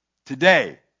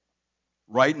today,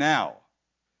 right now,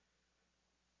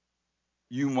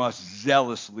 you must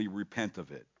zealously repent of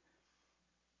it.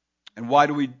 And why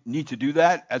do we need to do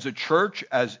that? As a church,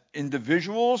 as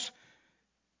individuals,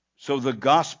 so the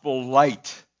gospel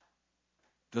light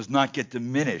does not get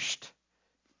diminished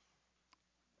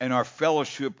and our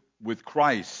fellowship with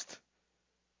Christ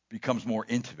becomes more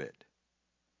intimate.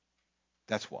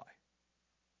 That's why.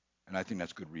 And I think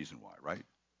that's good reason why, right?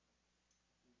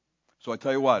 So I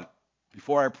tell you what,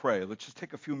 before I pray, let's just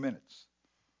take a few minutes,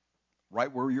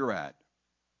 right where you're at.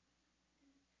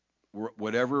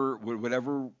 Whatever,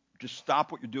 just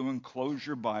stop what you're doing, close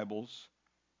your Bibles,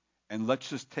 and let's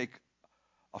just take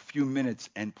a few minutes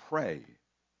and pray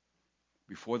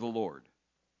before the Lord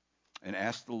and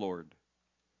ask the Lord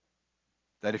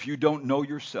that if you don't know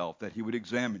yourself, that he would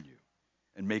examine you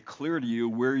and make clear to you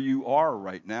where you are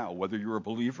right now, whether you're a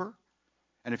believer.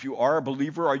 And if you are a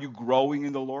believer, are you growing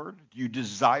in the Lord? Do you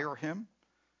desire him?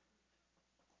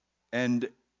 And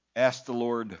ask the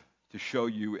Lord to show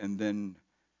you, and then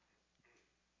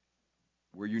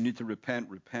where you need to repent,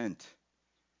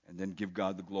 and then give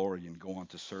God the glory and go on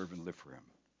to serve and live for him.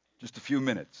 Just a few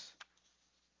minutes.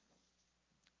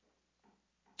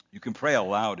 You can pray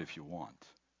aloud if you want.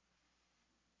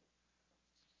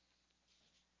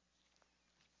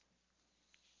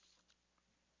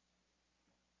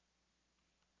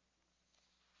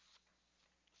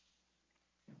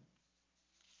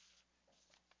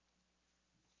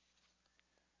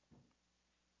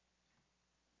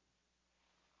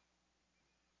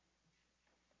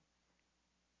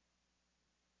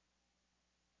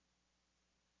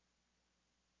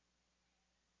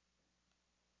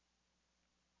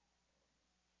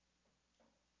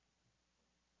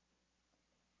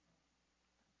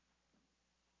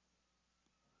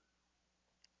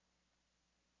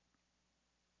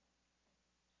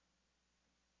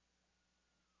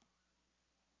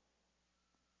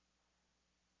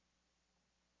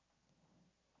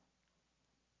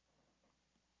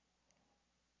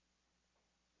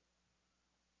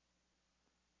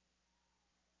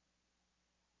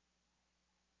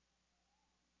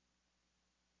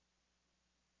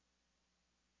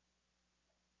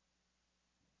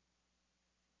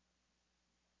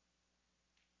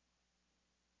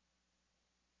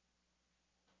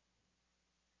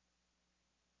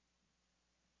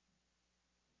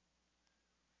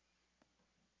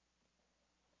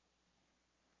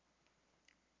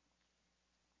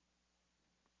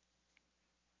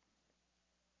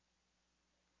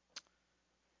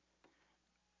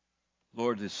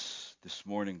 Lord, this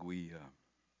morning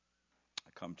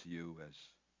I come to you as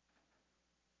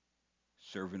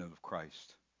servant of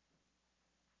Christ.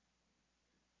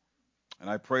 And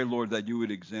I pray, Lord, that you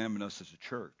would examine us as a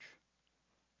church.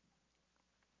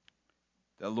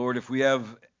 That, Lord, if we have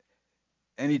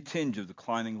any tinge of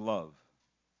declining love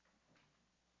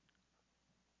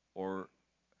or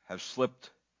have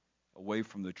slipped away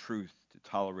from the truth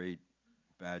to tolerate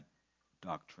bad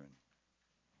doctrine,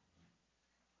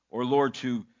 or, Lord,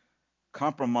 to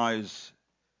compromise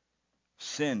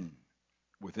sin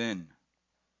within,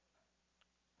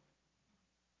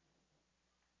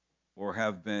 or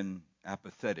have been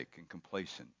apathetic and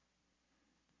complacent,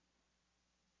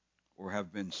 or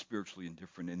have been spiritually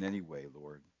indifferent in any way,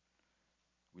 Lord.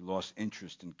 We lost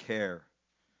interest and care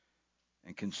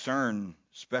and concern,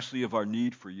 especially of our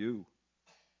need for you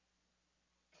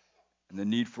and the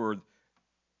need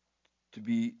to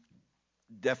be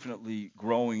definitely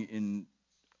growing in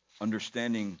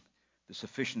understanding the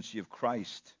sufficiency of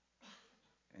Christ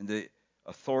and the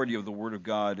authority of the Word of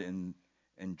God, and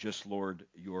just, Lord,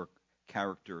 your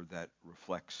character that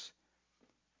reflects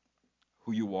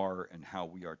who you are and how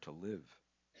we are to live.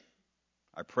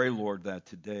 I pray, Lord, that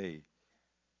today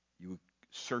you would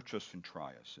search us and try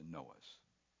us and know us.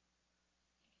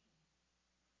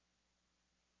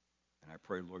 And I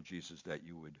pray, Lord Jesus, that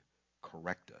you would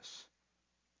correct us.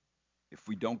 If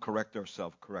we don't correct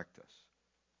ourselves, correct us.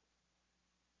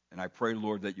 And I pray,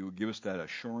 Lord, that you would give us that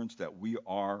assurance that we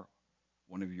are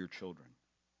one of your children.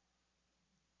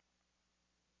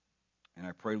 And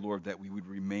I pray, Lord, that we would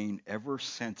remain ever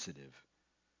sensitive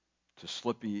to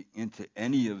slipping into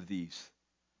any of these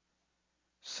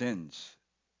sins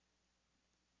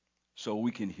so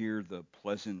we can hear the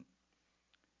pleasant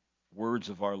words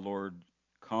of our Lord,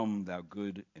 "Come, thou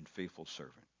good and faithful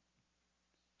servant."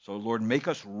 So, Lord, make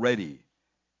us ready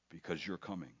because you're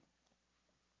coming.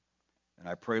 And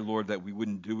I pray, Lord, that we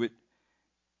wouldn't do it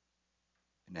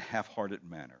in a half-hearted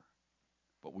manner,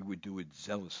 but we would do it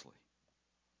zealously,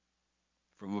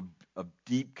 from a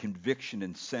deep conviction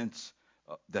and sense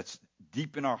that's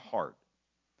deep in our heart.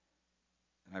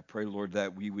 And I pray, Lord,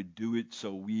 that we would do it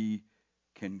so we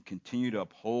can continue to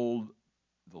uphold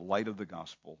the light of the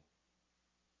gospel,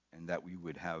 and that we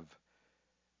would have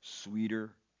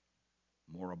sweeter,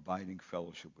 more abiding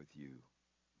fellowship with you,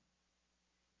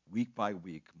 week by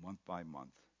week, month by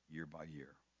month, year by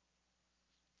year.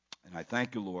 And I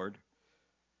thank you, Lord,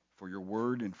 for your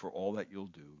word and for all that you'll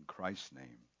do. In Christ's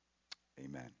name,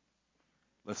 amen.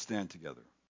 Let's stand together.